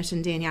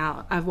definition,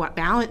 Danielle, of what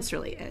balance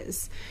really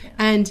is. Yeah.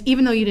 And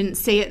even though you didn't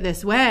say it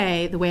this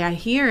way, the way I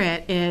hear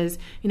it is,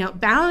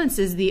 balance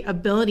is the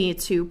ability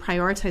to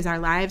prioritize our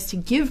lives, to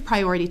give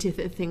priority to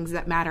the things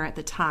that matter at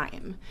the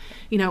time.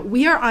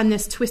 We are on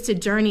this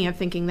twisted journey of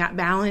thinking that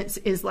balance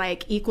is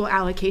like equal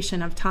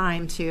allocation of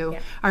time to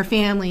our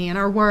family and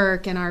our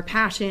work and our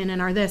passion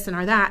and our this and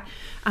our that.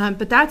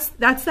 But that's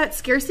that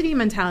scarcity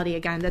mentality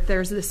again, that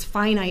there's this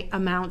finite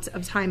amount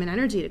of time and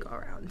energy to go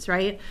around,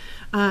 right?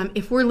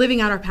 If we're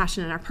living out our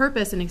passion and our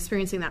purpose and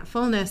experiencing that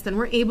fullness, then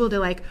we're able to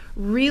like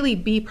really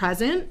be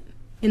present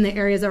in the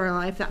areas of our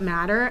life that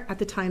matter at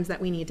the times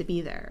that we need to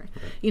be there.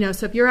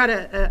 So if you're at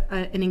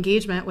an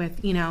engagement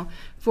with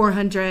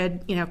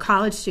 400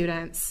 college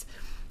students,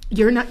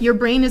 your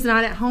brain is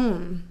not at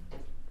home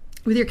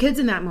with your kids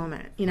in that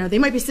moment. They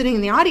might be sitting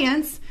in the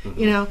audience,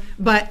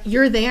 but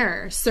you're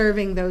there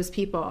serving those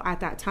people at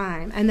that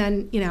time. And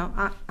then,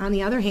 on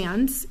the other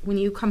hand, when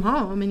you come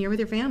home and you're with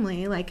your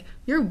family, like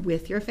you're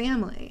with your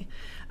family.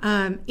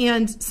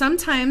 And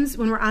sometimes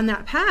when we're on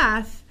that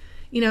path,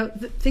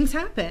 things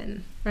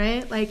happen,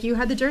 right? Like you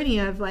had the journey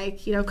of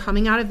like,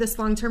 coming out of this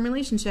long-term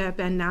relationship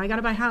and now I got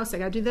to buy a house. I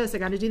got to do this. I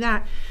got to do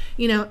that.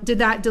 Did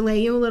that delay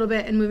you a little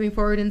bit in moving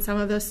forward in some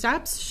of those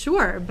steps?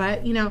 Sure.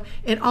 But,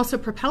 it also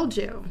propelled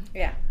you.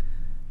 Yeah.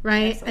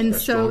 Right. Absolutely. And so,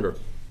 stronger.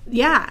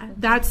 Yeah,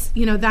 that's,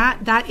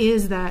 that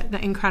is the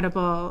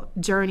incredible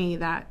journey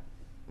that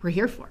we're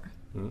here for.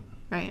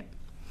 Right.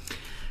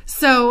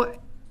 So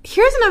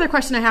here's another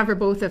question I have for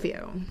both of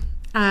you.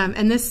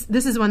 And this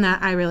is one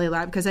that I really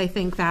love because I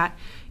think that,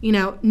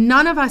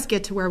 none of us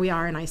get to where we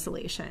are in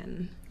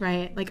isolation,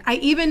 right? Like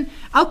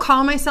I'll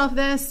call myself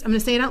this, I'm going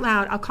to say it out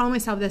loud. I'll call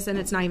myself this and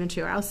it's not even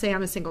true. I'll say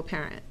I'm a single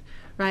parent,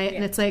 right? Yeah.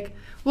 And it's like,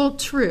 well,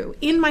 true.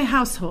 In my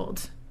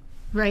household,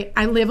 right?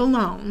 I live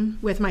alone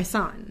with my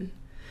son,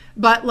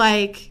 but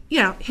like,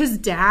 his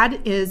dad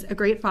is a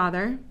great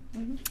father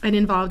and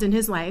involved in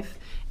his life.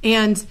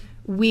 And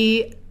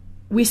we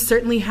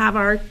certainly have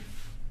our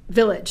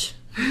village.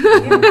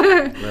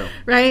 Yeah.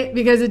 Right?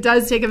 Because it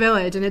does take a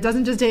village, and it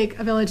doesn't just take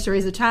a village to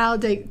raise a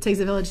child, it takes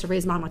a village to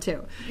raise mama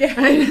too. Yeah.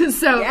 Right?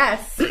 So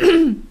yes.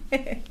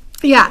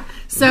 Yeah.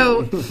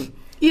 So,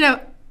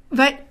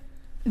 but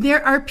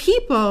there are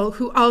people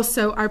who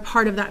also are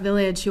part of that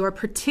village who are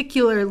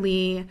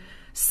particularly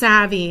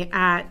savvy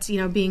at,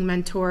 being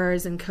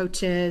mentors and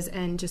coaches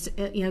and just,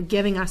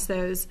 giving us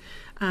those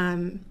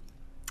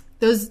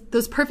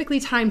perfectly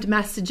timed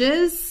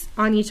messages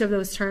on each of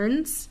those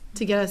turns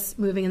to get us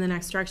moving in the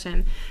next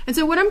direction. And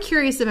so what I'm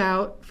curious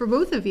about for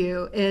both of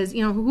you is,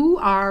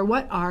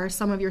 what are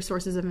some of your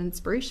sources of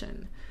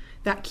inspiration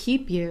that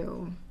keep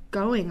you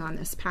going on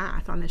this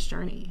path, on this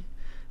journey?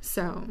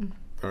 So,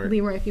 right.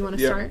 Leroy, if you want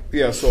to start.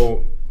 Yeah,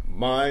 so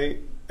my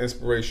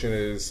inspiration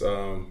is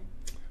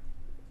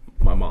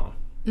my mom.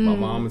 My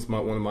mom is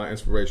one of my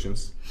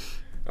inspirations.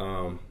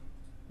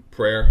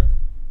 Prayer,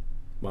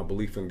 my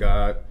belief in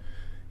God,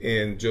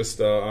 and just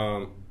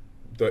the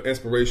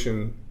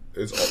inspiration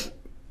is...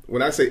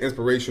 When I say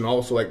inspiration, I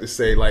also like to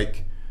say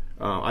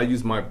I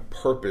use my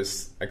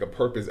purpose, like a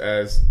purpose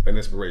as an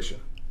inspiration.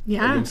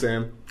 Yeah. You know what I'm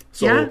saying?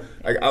 So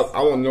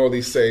I won't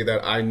normally say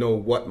that I know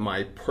what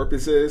my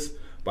purpose is,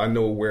 but I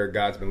know where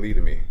God's been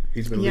leading me.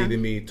 He's been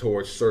leading me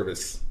towards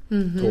service,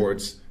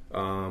 towards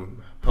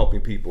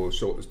helping people,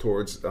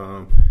 towards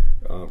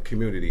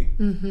community.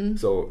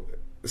 So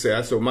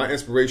my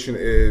inspiration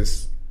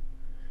is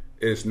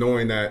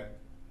knowing that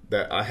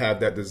I have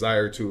that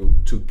desire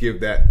to give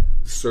that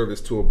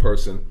service to a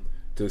person,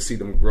 to see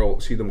them grow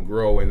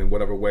in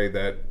whatever way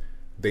that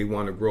they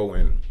want to grow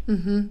in.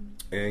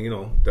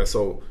 And that's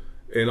so.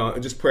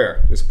 And just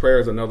prayer. Just prayer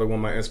is another one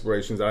of my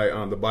inspirations.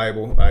 The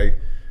Bible.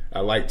 I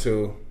like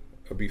to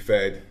be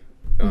fed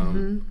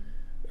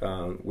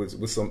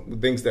with some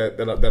things that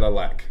I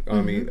lack.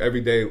 I mean,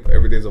 every day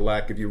is a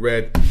lack. If you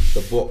read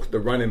the book, The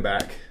Running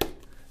Back,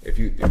 if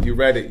you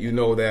read it, you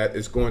know that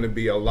it's going to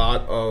be a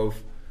lot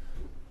of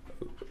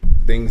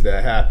things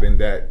that happened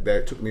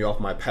that took me off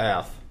my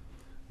path,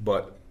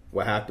 but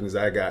what happened is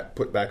I got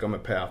put back on my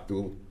path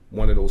through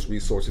one of those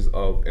resources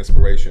of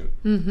inspiration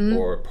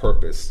or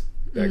purpose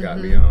that got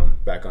me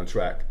back on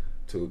track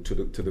to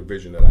the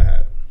vision that I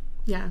had.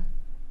 Yeah,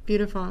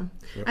 beautiful.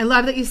 Yep. I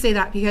love that you say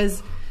that,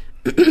 because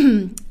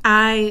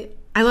I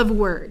love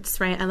words,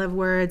 right? I love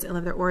words. I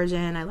love their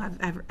origin. I love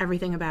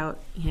everything about,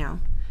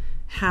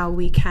 how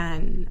we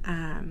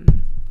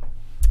can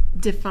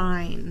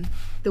define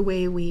the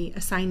way we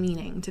assign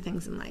meaning to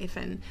things in life.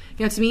 And,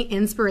 to me,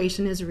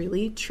 inspiration is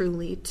really,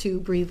 truly to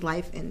breathe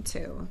life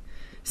into.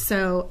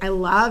 So I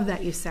love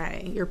that you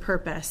say your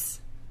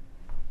purpose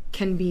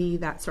can be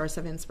that source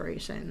of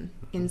inspiration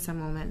in some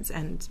moments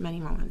and many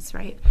moments,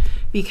 right?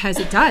 Because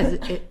it does.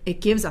 It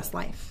gives us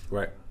life.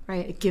 Right.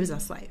 It gives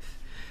us life.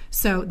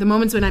 So the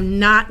moments when I'm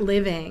not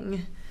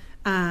living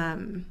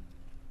in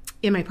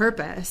my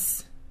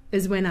purpose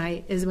is when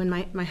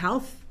my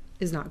health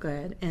is not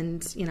good,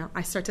 and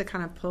I start to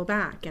kind of pull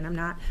back, and I'm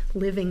not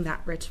living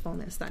that rich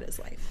fullness that is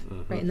life,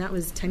 right? And that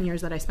was 10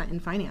 years that I spent in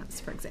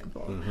finance, for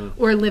example,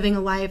 or living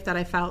a life that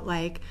I felt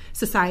like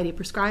society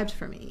prescribed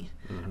for me.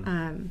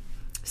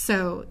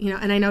 So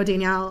and I know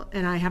Danielle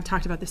and I have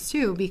talked about this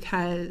too,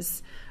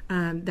 because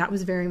that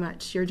was very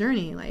much your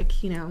journey. Like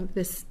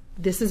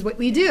this is what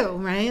we do,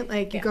 right?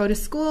 Like you go to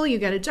school, you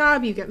get a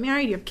job, you get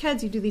married, you have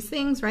kids, you do these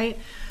things, right?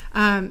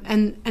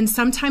 And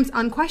sometimes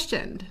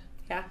unquestioned.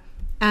 Yeah.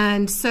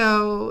 And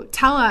so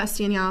tell us,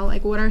 Danielle,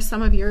 like, what are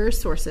some of your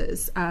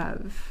sources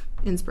of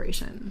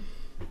inspiration?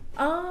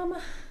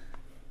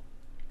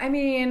 I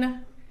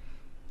mean,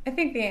 I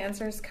think the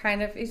answer is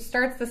it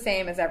starts the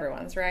same as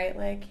everyone's, right?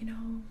 Like,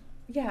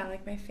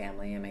 like my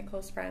family and my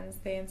close friends,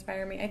 they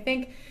inspire me. I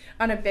think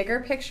on a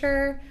bigger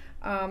picture,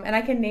 and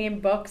I can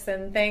name books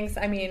and things.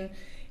 I mean,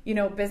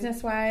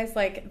 business-wise,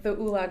 like the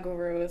Killeleagh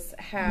gurus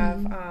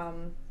have,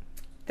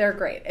 they're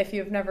great. If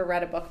you've never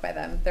read a book by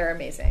them, they're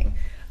amazing.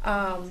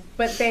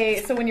 But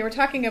so when you were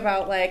talking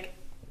about like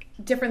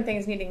different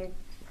things needing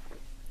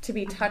to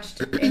be touched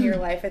in your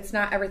life, it's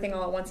not everything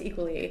all at once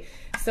equally.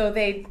 So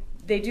they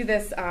do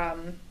this,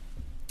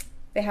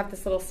 they have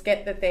this little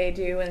skit that they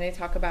do and they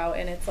talk about,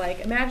 and it's like,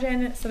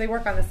 imagine, so they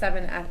work on the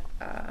 7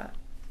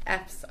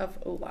 F's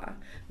of Killeleagh,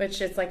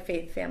 which is like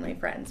faith, family,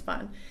 friends,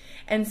 fun.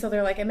 And so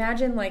they're like,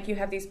 imagine like you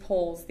have these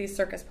poles, these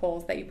circus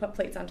poles that you put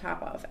plates on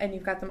top of, and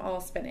you've got them all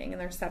spinning, and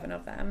there's 7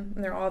 of them,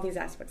 and they're all these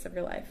aspects of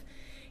your life.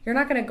 You're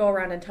not going to go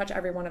around and touch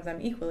every one of them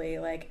equally.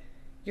 Like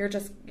you're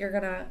going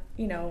to,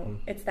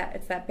 it's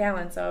that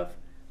balance of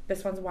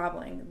this one's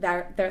wobbling.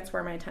 That's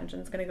where my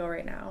attention's going to go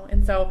right now.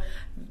 And so,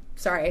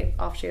 sorry,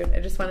 offshoot. I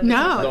just wanted to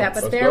talk about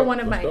that. But they're one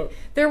of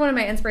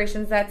my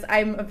inspirations.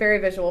 I'm a very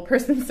visual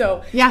person,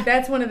 so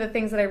that's one of the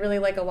things that I really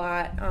like a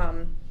lot.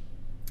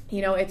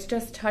 It's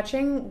just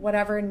touching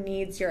whatever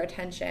needs your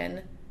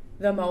attention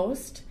the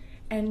most,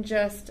 and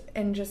just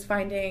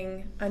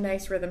finding a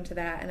nice rhythm to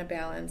that and a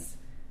balance,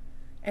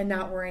 and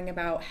not worrying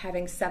about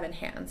having 7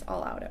 hands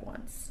all out at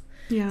once.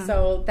 Yeah.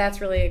 So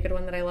that's really a good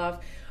one that I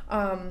love.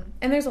 And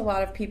there's a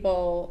lot of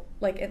people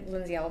like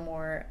Lindsay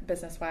Elmore,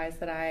 business-wise,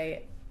 that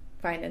I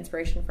find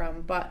inspiration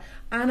from. But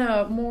on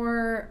a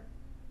more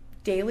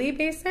daily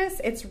basis,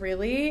 it's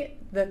really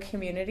the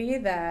community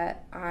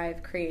that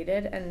I've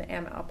created and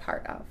am a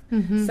part of.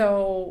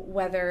 So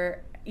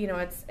whether,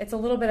 it's a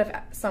little bit of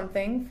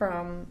something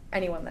from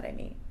anyone that I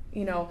meet.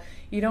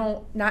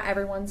 Not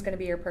everyone's going to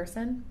be your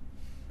person,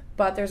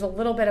 but there's a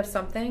little bit of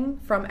something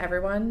from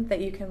everyone that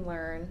you can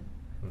learn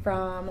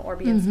from or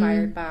be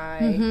inspired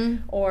by,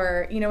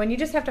 or and you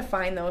just have to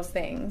find those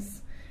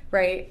things,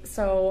 right?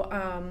 So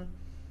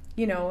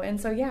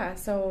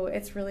so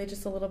it's really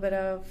just a little bit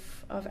of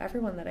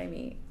everyone that I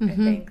meet, I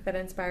think, that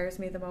inspires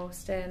me the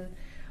most. And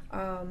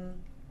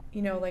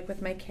like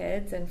with my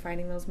kids, and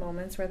finding those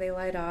moments where they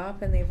light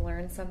up and they've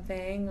learned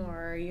something,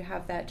 or you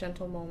have that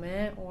gentle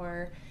moment,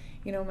 or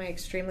my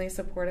extremely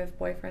supportive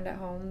boyfriend at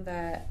home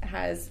that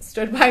has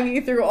stood by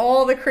me through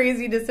all the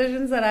crazy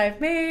decisions that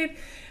I've made.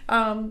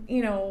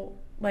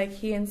 Like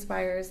he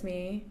inspires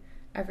me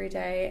every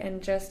day.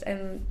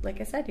 And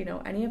like I said,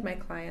 any of my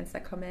clients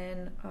that come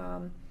in,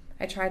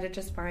 I try to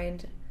just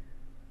find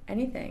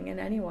anything and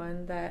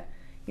anyone that,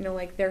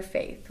 like their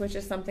faith, which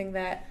is something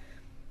that,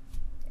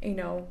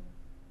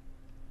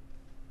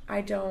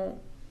 I don't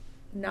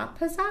not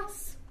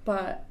possess,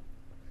 but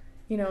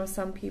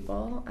some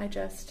people, I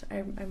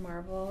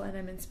marvel and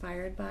I'm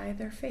inspired by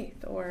their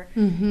faith, or,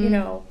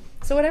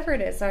 so whatever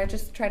it is. So I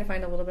just try to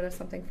find a little bit of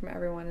something from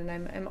everyone, and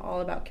I'm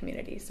all about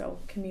community. So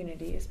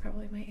community is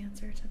probably my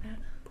answer to that.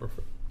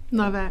 Perfect.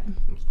 Love it.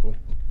 That's cool.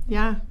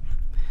 Yeah.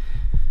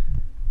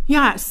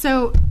 Yeah.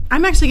 So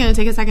I'm actually going to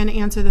take a second to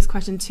answer this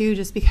question too,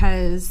 just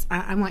because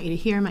I want you to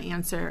hear my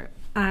answer.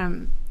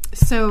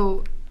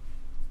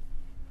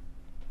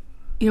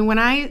 When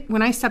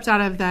I stepped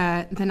out of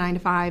the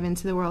 9-to-5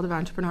 into the world of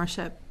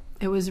entrepreneurship,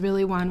 it was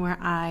really one where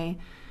I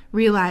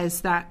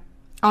realized that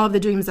all of the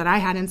dreams that I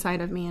had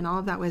inside of me and all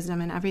of that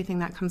wisdom and everything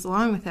that comes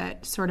along with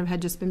it sort of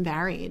had just been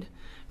buried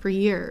for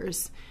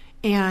years.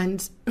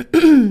 And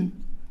and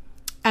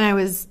I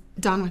was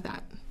done with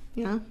that,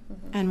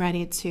 and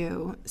ready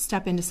to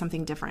step into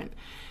something different.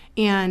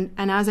 And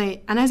as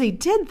I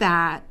did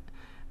that,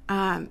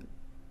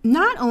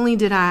 not only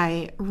did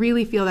I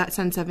really feel that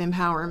sense of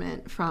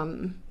empowerment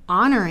from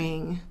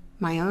honoring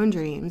my own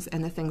dreams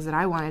and the things that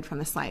I wanted from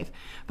this life,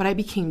 but I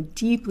became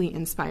deeply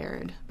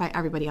inspired by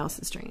everybody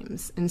else's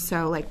dreams. And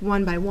so, like,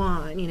 one by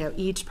one, you know,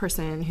 each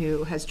person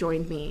who has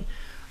joined me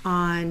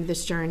on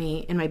this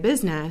journey in my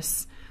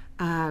business,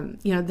 you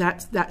know,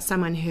 that's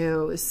someone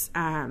who's,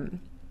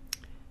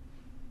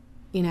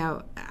 you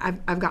know,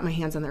 I've got my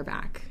hands on their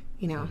back.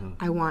 You know,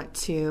 I want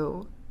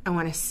to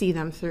see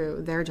them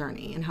through their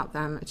journey and help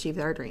them achieve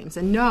their dreams,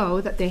 and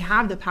know that they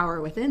have the power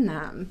within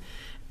them,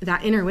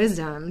 that inner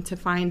wisdom, to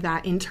find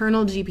that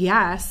internal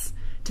GPS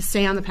to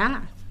stay on the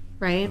path,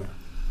 right?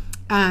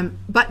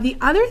 But the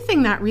other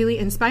thing that really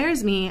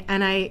inspires me,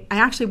 and I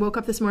actually woke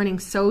up this morning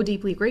so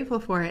deeply grateful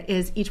for it,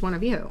 is each one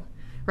of you,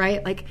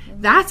 right? Like,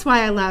 that's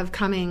why I love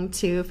coming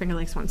to Finger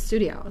Lakes One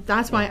Studio.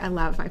 That's why I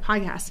love my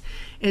podcast,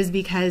 is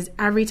because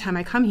every time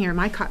I come here,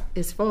 my cup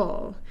is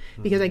full,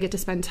 because I get to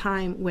spend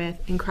time with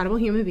incredible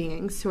human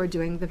beings who are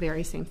doing the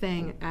very same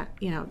thing,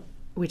 you know,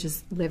 which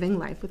is living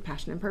life with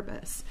passion and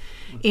purpose.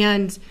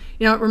 And,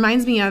 you know, it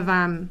reminds me of,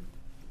 I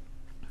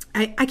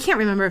can't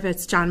remember if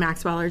it's John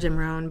Maxwell or Jim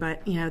Rohn,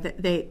 but, you know,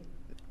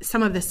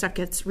 some of this stuff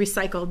gets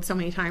recycled so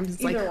many times.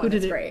 It's like, who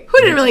did it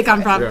really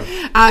come from?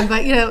 Yeah.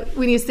 But, you know,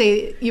 when you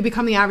say you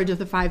become the average of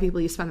the 5 people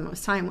you spend the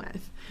most time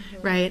with,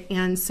 right?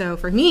 And so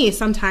for me,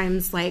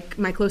 sometimes, like,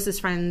 my closest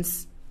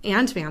friends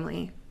and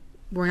family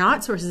were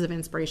not sources of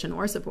inspiration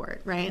or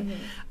support, right?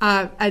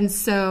 And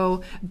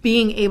so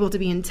being able to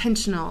be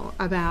intentional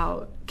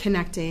about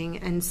connecting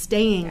and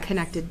staying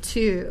connected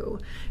to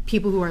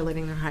people who are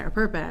living their higher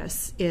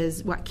purpose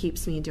is what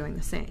keeps me doing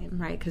the same,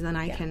 right? Because then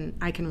I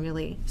can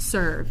really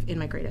serve in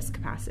my greatest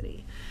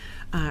capacity.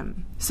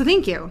 So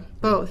thank you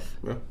both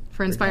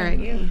for inspiring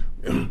me.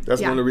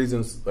 That's one of the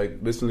reasons, like,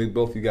 listening to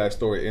both you guys'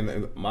 story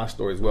and my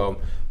story as well,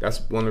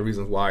 that's one of the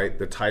reasons why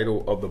the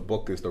title of the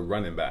book is The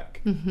Running Back.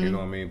 You know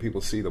what I mean?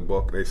 People see the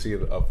book, they see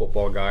a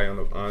football guy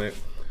on it,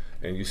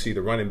 and you see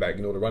the running back.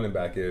 You know what the running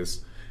back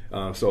is.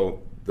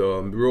 So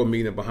the real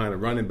meaning behind the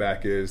running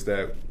back is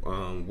that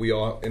we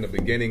are in the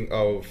beginning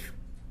of,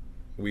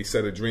 we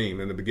set a dream.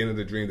 In the beginning of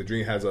the dream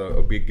has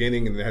a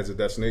beginning and it has a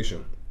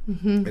destination.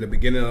 In the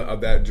beginning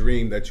of that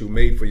dream that you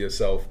made for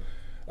yourself,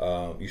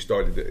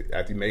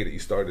 after you made it, you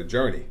started a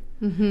journey.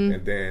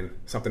 And then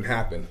something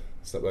happened,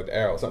 like the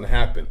arrow, something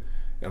happened. You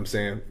know what I'm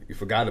saying? You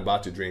forgot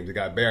about your dreams, it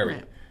got buried.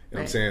 You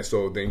know what I'm saying?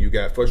 So then you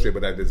got frustrated,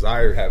 but that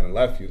desire having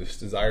left you. This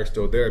desire is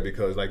still there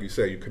because, like you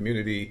said, your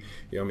community,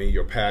 you know what I mean,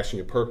 your passion,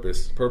 your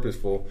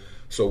purposeful.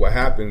 So what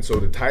happened? So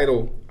the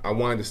title, I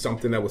wanted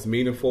something that was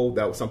meaningful,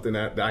 that was something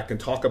that I can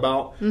talk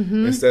about.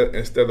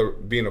 Instead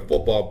of being a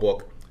football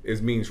book,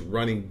 it means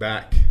running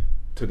back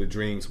to the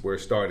dreams where it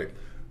started.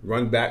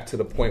 Run back to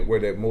the point where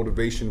that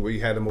motivation, where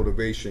you had the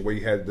motivation, where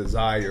you had the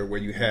desire, where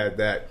you had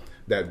that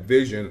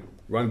vision.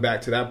 Run back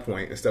to that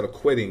point instead of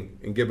quitting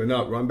and giving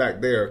up. Run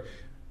back there.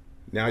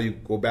 Now you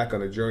go back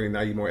on a journey.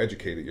 Now you're more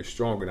educated. You're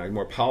stronger. Now you're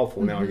more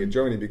powerful now in your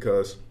journey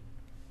because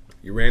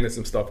you ran into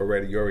some stuff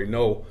already. You already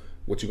know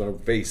what you're going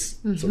to face.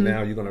 So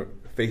now you're going to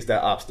face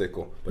that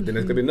obstacle. But then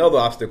there's going to be another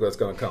obstacle that's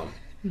going to come.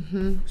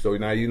 So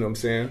now, you know what I'm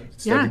saying?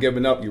 Instead of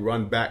giving up, you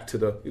run back to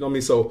the, you know what I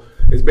mean? So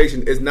it's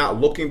basically, it's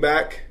not looking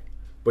back,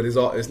 but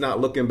it's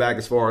not looking back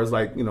as far as,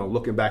 like, you know,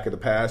 looking back at the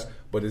past,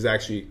 but it's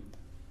actually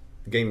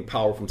gaining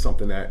power from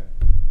something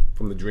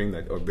from the dream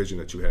or vision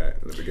that you had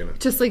in the beginning.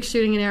 Just like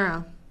shooting an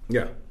arrow.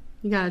 Yeah.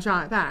 You got to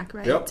draw it back,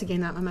 right? To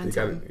gain that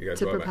momentum,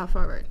 to propel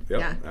forward.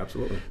 Yeah,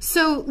 absolutely.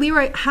 So,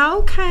 Leroy,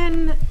 how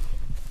can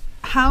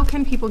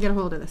people get a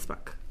hold of this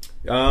book?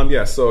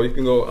 So you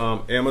can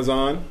go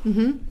Amazon,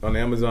 on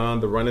Amazon,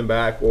 The Running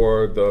Back,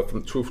 or the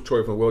Truth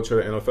Story from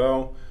Wheelchair to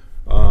NFL,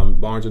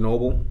 Barnes &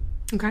 Noble.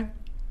 Okay.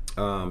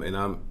 And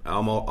I'm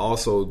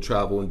also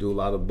travel and do a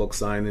lot of book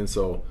signings,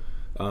 so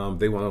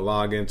they want to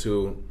log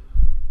into,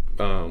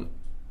 I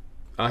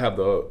have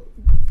a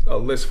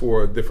list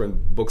for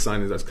different book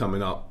signings that's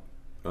coming up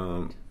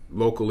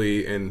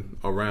locally and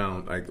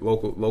around, like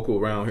local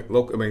around. I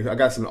mean, I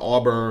got some in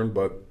Auburn,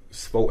 but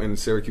Fulton,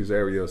 Syracuse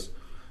areas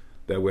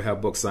that we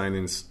have book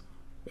signings.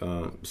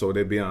 So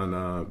they'd be on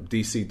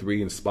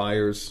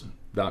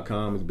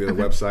DC3inspires.com is be the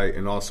website,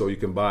 and also you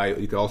can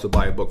also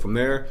buy a book from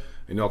there,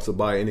 and you also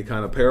buy any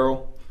kind of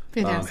apparel,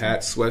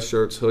 hats,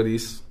 sweatshirts,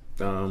 hoodies,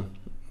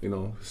 you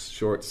know,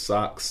 shorts,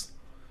 socks,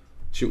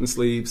 shooting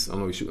sleeves. I don't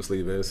know what a shooting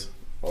sleeve is.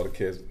 All the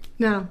kids.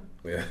 No.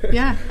 Yeah.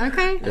 Yeah.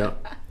 Okay. Yeah.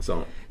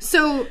 So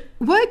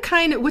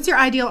what's your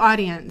ideal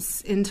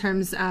audience in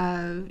terms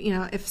of, you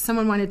know, if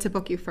someone wanted to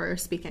book you for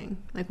speaking,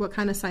 like what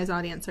kind of size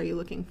audience are you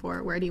looking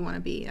for? Where do you want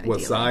to be? Ideally?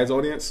 What size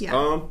audience?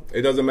 Yeah.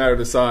 It doesn't matter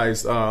the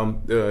size.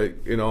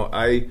 You know,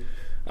 I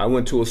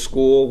went to a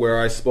school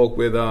where I spoke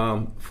with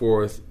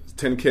for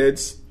 10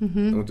 kids. I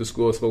went to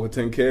school, spoke with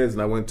 10 kids,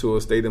 and I went to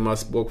a stadium I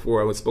spoke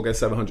at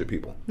 700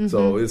 people.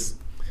 So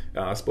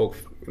I spoke,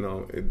 you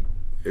know,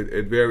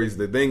 it varies.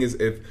 The thing is,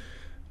 if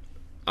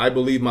I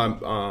believe my,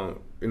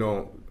 you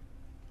know,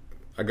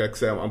 I got to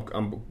say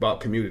I'm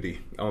about community.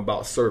 I'm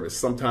about service.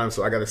 Sometimes,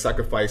 so I got to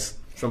sacrifice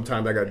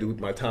Sometimes I got to do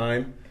my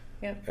time.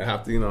 Yep. I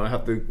have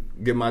to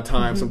give my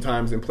time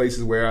sometimes in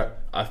places where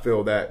I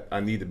feel that I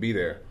need to be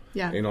there.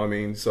 Yeah. You know what I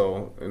mean?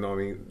 So, you know what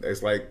I mean?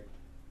 It's like,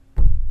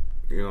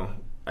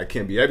 I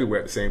can't be everywhere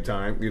at the same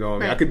time. You know what I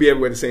mean? Right. I could be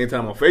everywhere at the same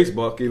time on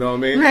Facebook. You know what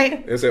I mean?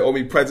 Right. They say,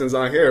 me presence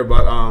on here,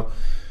 but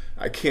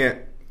I can't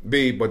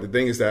be. But the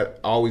thing is that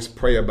I always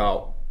pray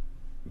about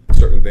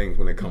certain things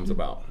when it comes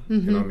about. You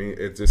know what I mean?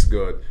 It's just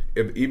good.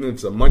 Even if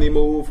it's a money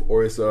move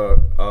or it's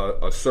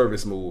a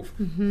service move,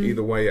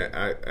 either way,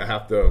 I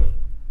have to.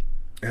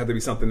 It have to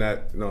be something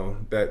that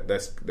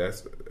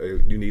that's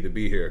you need to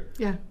be here.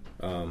 Yeah.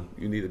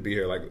 You need to be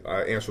here. Like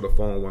I answered the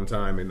phone one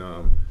time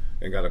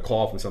and got a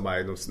call from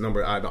somebody. This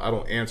number I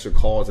don't answer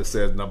calls that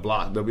says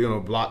block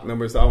block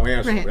numbers. I don't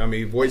answer. Right. I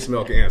mean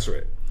voicemail can answer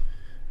it.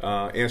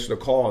 Answered the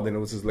call. Then it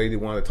was this lady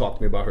wanted to talk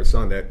to me about her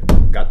son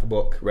that got the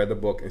book, read the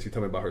book, and she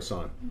told me about her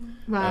son.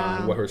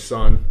 Wow.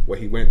 What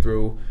he went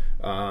through,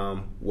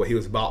 what he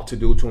was about to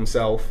do to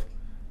himself.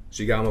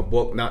 She got him a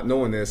book not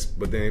knowing this,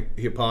 but then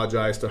he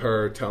apologized to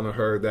her, telling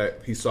her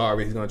that he's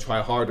sorry, he's going to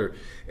try harder.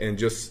 And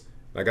just,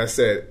 like I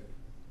said,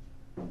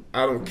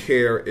 I don't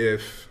care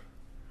if,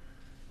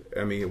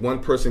 one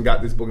person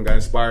got this book and got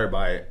inspired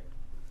by it,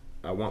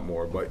 I want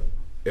more. But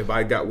if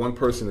I got one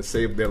person to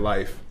save their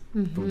life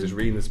from just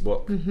reading this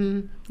book,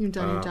 you've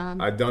done your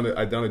job. I done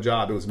a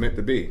job. It was meant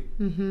to be.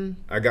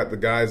 I got the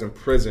guys in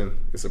prison.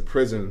 It's a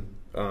prison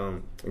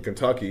in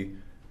Kentucky.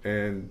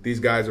 And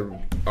these guys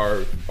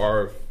are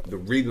the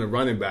reading and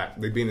running back.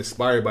 They're being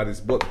inspired by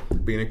this book,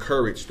 being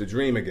encouraged to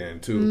dream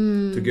again,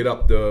 to get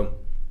up to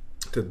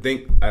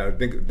think. I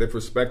think their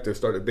perspective,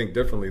 start to think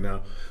differently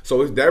now.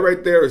 So that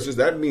right there is just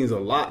that means a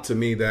lot to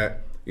me.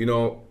 That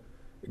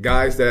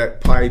guys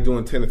that probably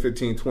doing 10 to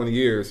 15, 20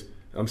 years,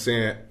 I'm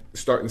saying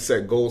starting to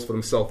set goals for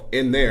themselves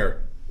in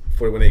there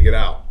for when they get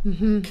out.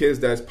 Kids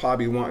that's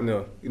probably wanting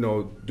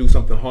to do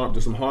some harm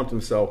to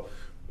themselves.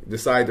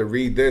 Decide to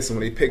read this, and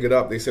when they pick it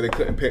up, they say they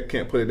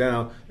can't put it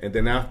down, and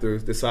then after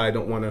decide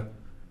don't want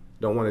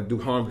to do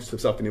harm to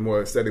themselves anymore.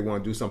 Instead, they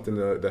want to do something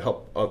to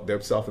help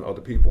themselves and other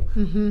people.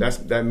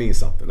 That means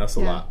something. That's a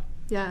lot.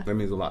 Yeah, that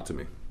means a lot to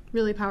me.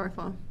 Really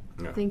powerful.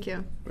 Yeah. Thank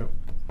you. Yeah.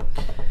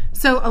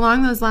 So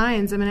along those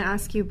lines, I'm going to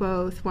ask you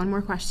both one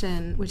more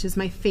question, which is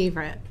my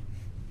favorite,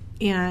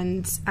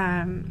 and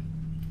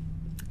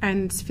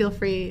feel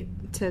free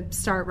to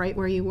start right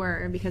where you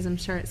were because I'm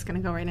sure it's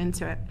going to go right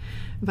into it.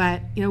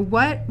 But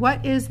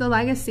what is the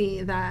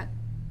legacy that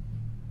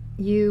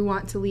you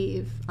want to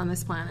leave on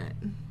this planet?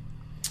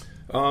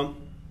 I'm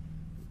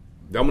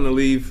going to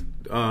leave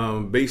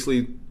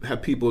basically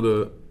have people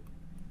to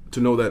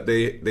know that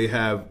they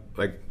have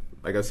like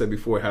I said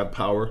before, have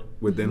power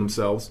within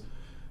themselves.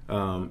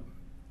 That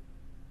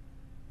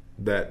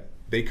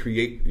we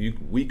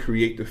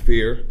create the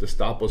fear to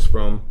stop us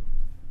from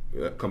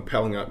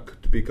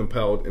to be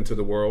compelled into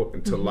the world,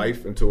 into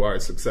life, into our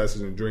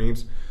successes and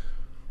dreams.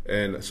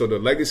 And so the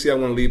legacy I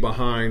want to leave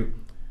behind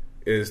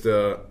is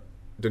to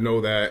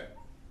know that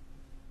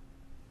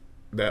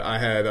I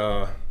had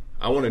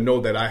I want to know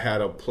that I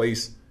had a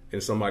place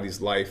in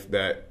somebody's life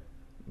that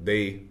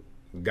they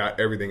got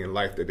everything in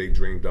life that they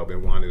dreamed of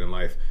and wanted in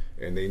life,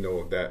 and they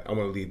know that I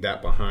want to leave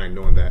that behind,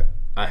 knowing that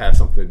I had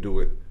something to do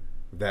with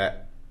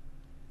that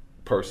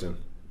person,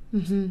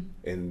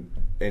 and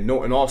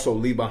also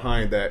leave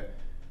behind that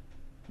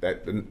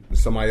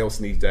somebody else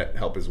needs that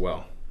help as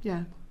well.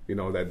 Yeah.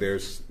 That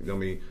there's,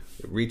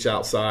 reach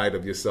outside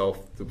of yourself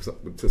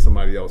to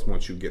somebody else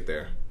once you get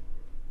there,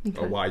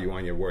 or while you're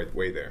on your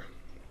way there.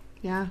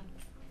 Yeah,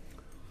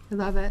 I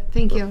love it.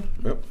 Thank you.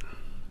 Yep.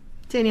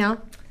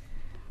 Danielle?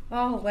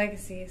 Oh,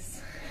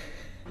 legacies.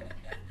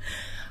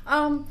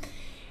 I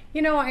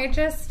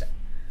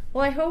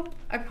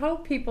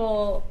hope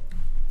people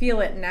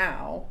feel it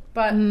now,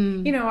 but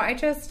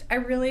I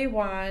really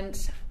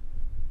want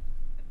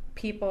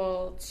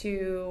people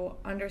to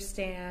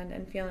understand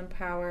and feel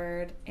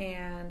empowered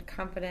and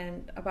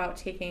confident about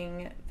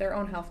taking their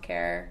own health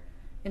care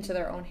into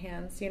their own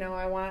hands.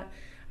 I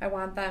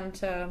want them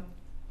to,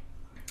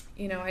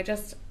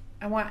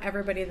 I want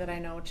everybody that I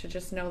know to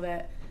just know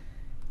that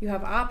you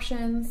have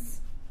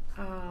options,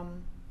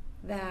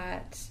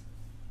 that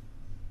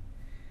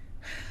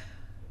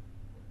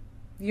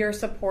you're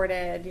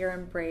supported, you're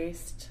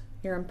embraced,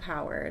 you're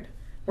empowered.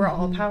 We're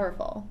all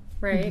powerful,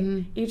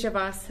 right? Each of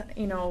us,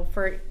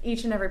 for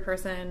each and every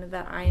person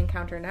that I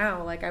encounter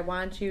now, I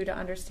want you to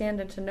understand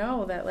and to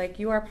know that,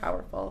 you are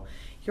powerful.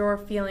 Your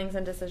feelings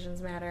and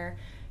decisions matter.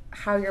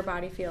 How your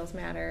body feels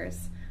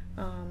matters.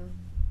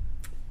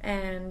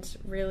 And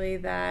really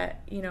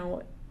that,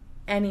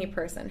 any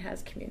person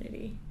has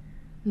community,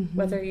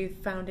 whether you've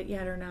found it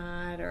yet or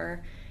not,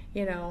 or,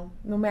 no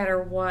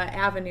matter what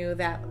avenue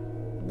that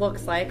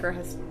looks like or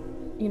has,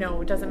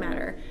 it doesn't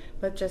matter,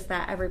 but just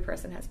that every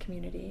person has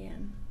community,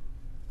 and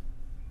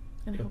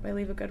I hope I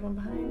leave a good one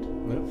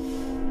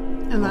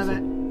behind. Yeah. I love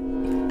it.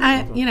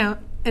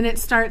 And it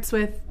starts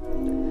with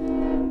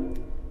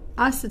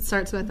us. It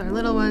starts with our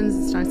little ones.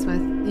 It starts with,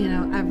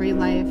 every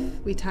life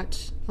we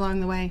touch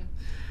along the way.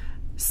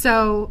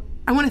 So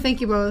I want to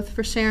thank you both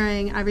for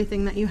sharing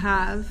everything that you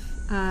have.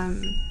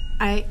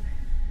 I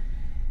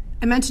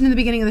mentioned in the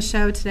beginning of the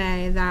show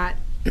today that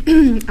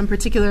I'm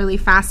particularly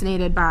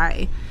fascinated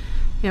by,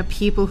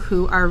 people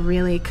who are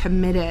really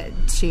committed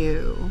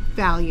to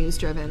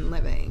values-driven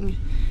living,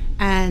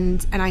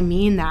 and I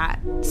mean that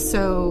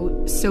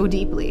so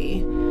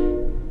deeply.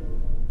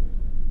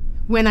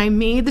 When I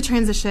made the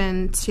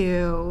transition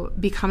to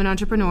become an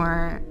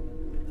entrepreneur,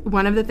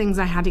 one of the things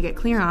I had to get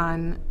clear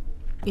on,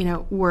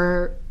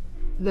 were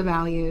the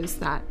values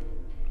that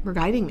were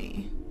guiding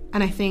me.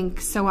 And I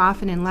think so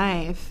often in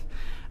life,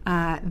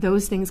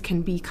 those things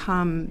can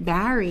become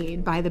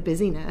buried by the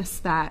busyness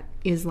that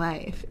is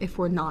life if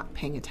we're not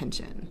paying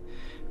attention,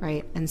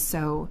 right? And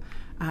so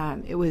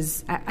it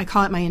was, I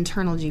call it my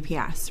internal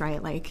GPS,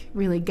 right? Like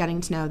really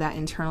getting to know that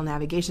internal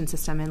navigation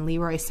system. And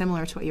Leroy,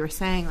 similar to what you were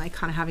saying, like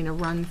kind of having to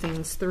run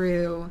things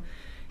through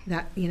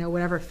that,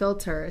 whatever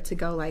filter to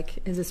go like,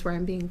 is this where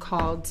I'm being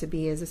called to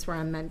be? Is this where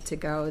I'm meant to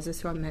go? Is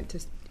this who I'm meant to,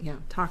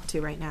 talk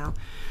to right now?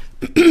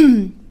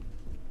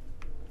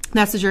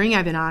 That's the journey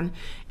I've been on.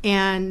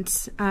 And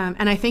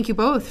I thank you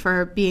both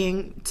for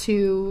being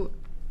two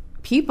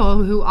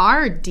people who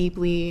are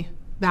deeply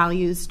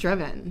values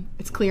driven.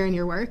 It's clear in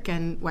your work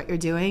and what you're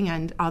doing.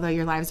 And although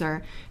your lives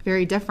are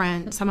very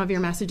different, some of your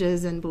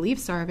messages and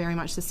beliefs are very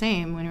much the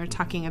same when we're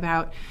talking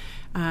about,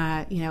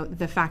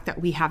 the fact that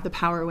we have the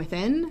power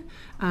within,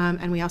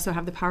 and we also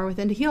have the power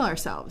within to heal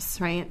ourselves,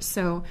 right?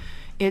 So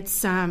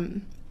it's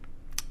an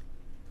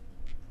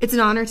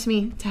honor to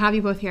me to have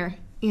you both here.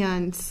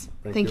 And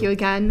thank you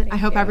again. I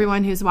hope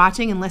everyone who's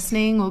watching and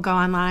listening will go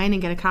online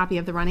and get a copy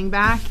of The Running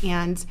Back.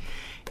 And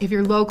if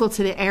you're local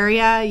to the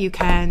area, you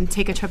can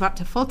take a trip up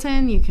to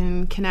Fulton. You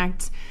can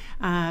connect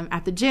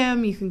at the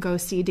gym. You can go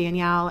see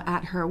Danielle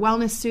at her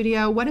wellness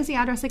studio. What is the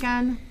address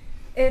again?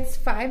 It's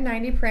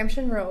 590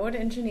 Preemption Road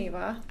in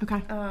Geneva.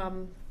 Okay.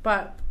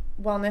 But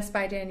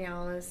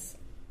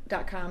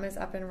wellnessbydanielle.com is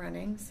up and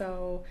running.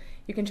 So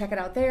you can check it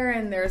out there,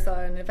 and there's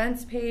an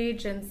events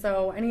page, and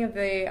so any of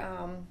the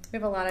we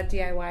have a lot of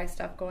DIY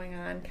stuff going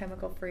on,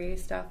 chemical-free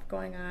stuff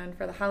going on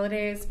for the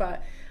holidays,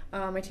 but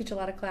I teach a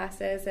lot of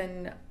classes,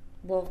 and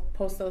we'll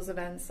post those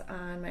events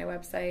on my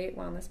website,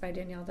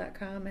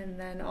 wellnessbydanielle.com, and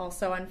then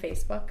also on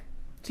Facebook.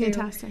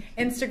 Fantastic.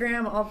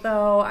 Instagram,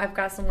 although I've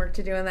got some work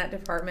to do in that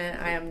department.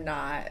 I am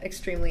not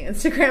extremely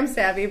Instagram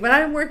savvy, but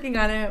I'm working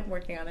on it.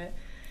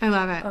 I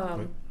love it.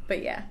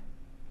 But yeah.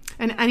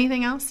 And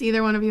anything else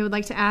either one of you would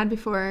like to add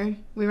before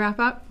we wrap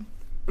up?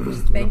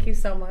 Thank you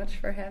so much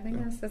for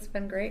having us. It's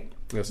been great.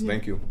 Yes,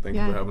 thank you. Thank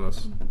you for having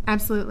us.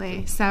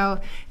 Absolutely.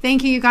 So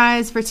thank you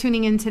guys for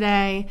tuning in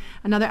today.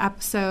 Another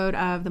episode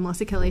of The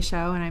Melissa Killeleagh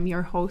Show, and I'm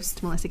your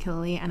host, Melissa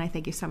Killeleagh, and I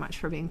thank you so much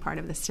for being part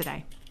of this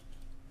today.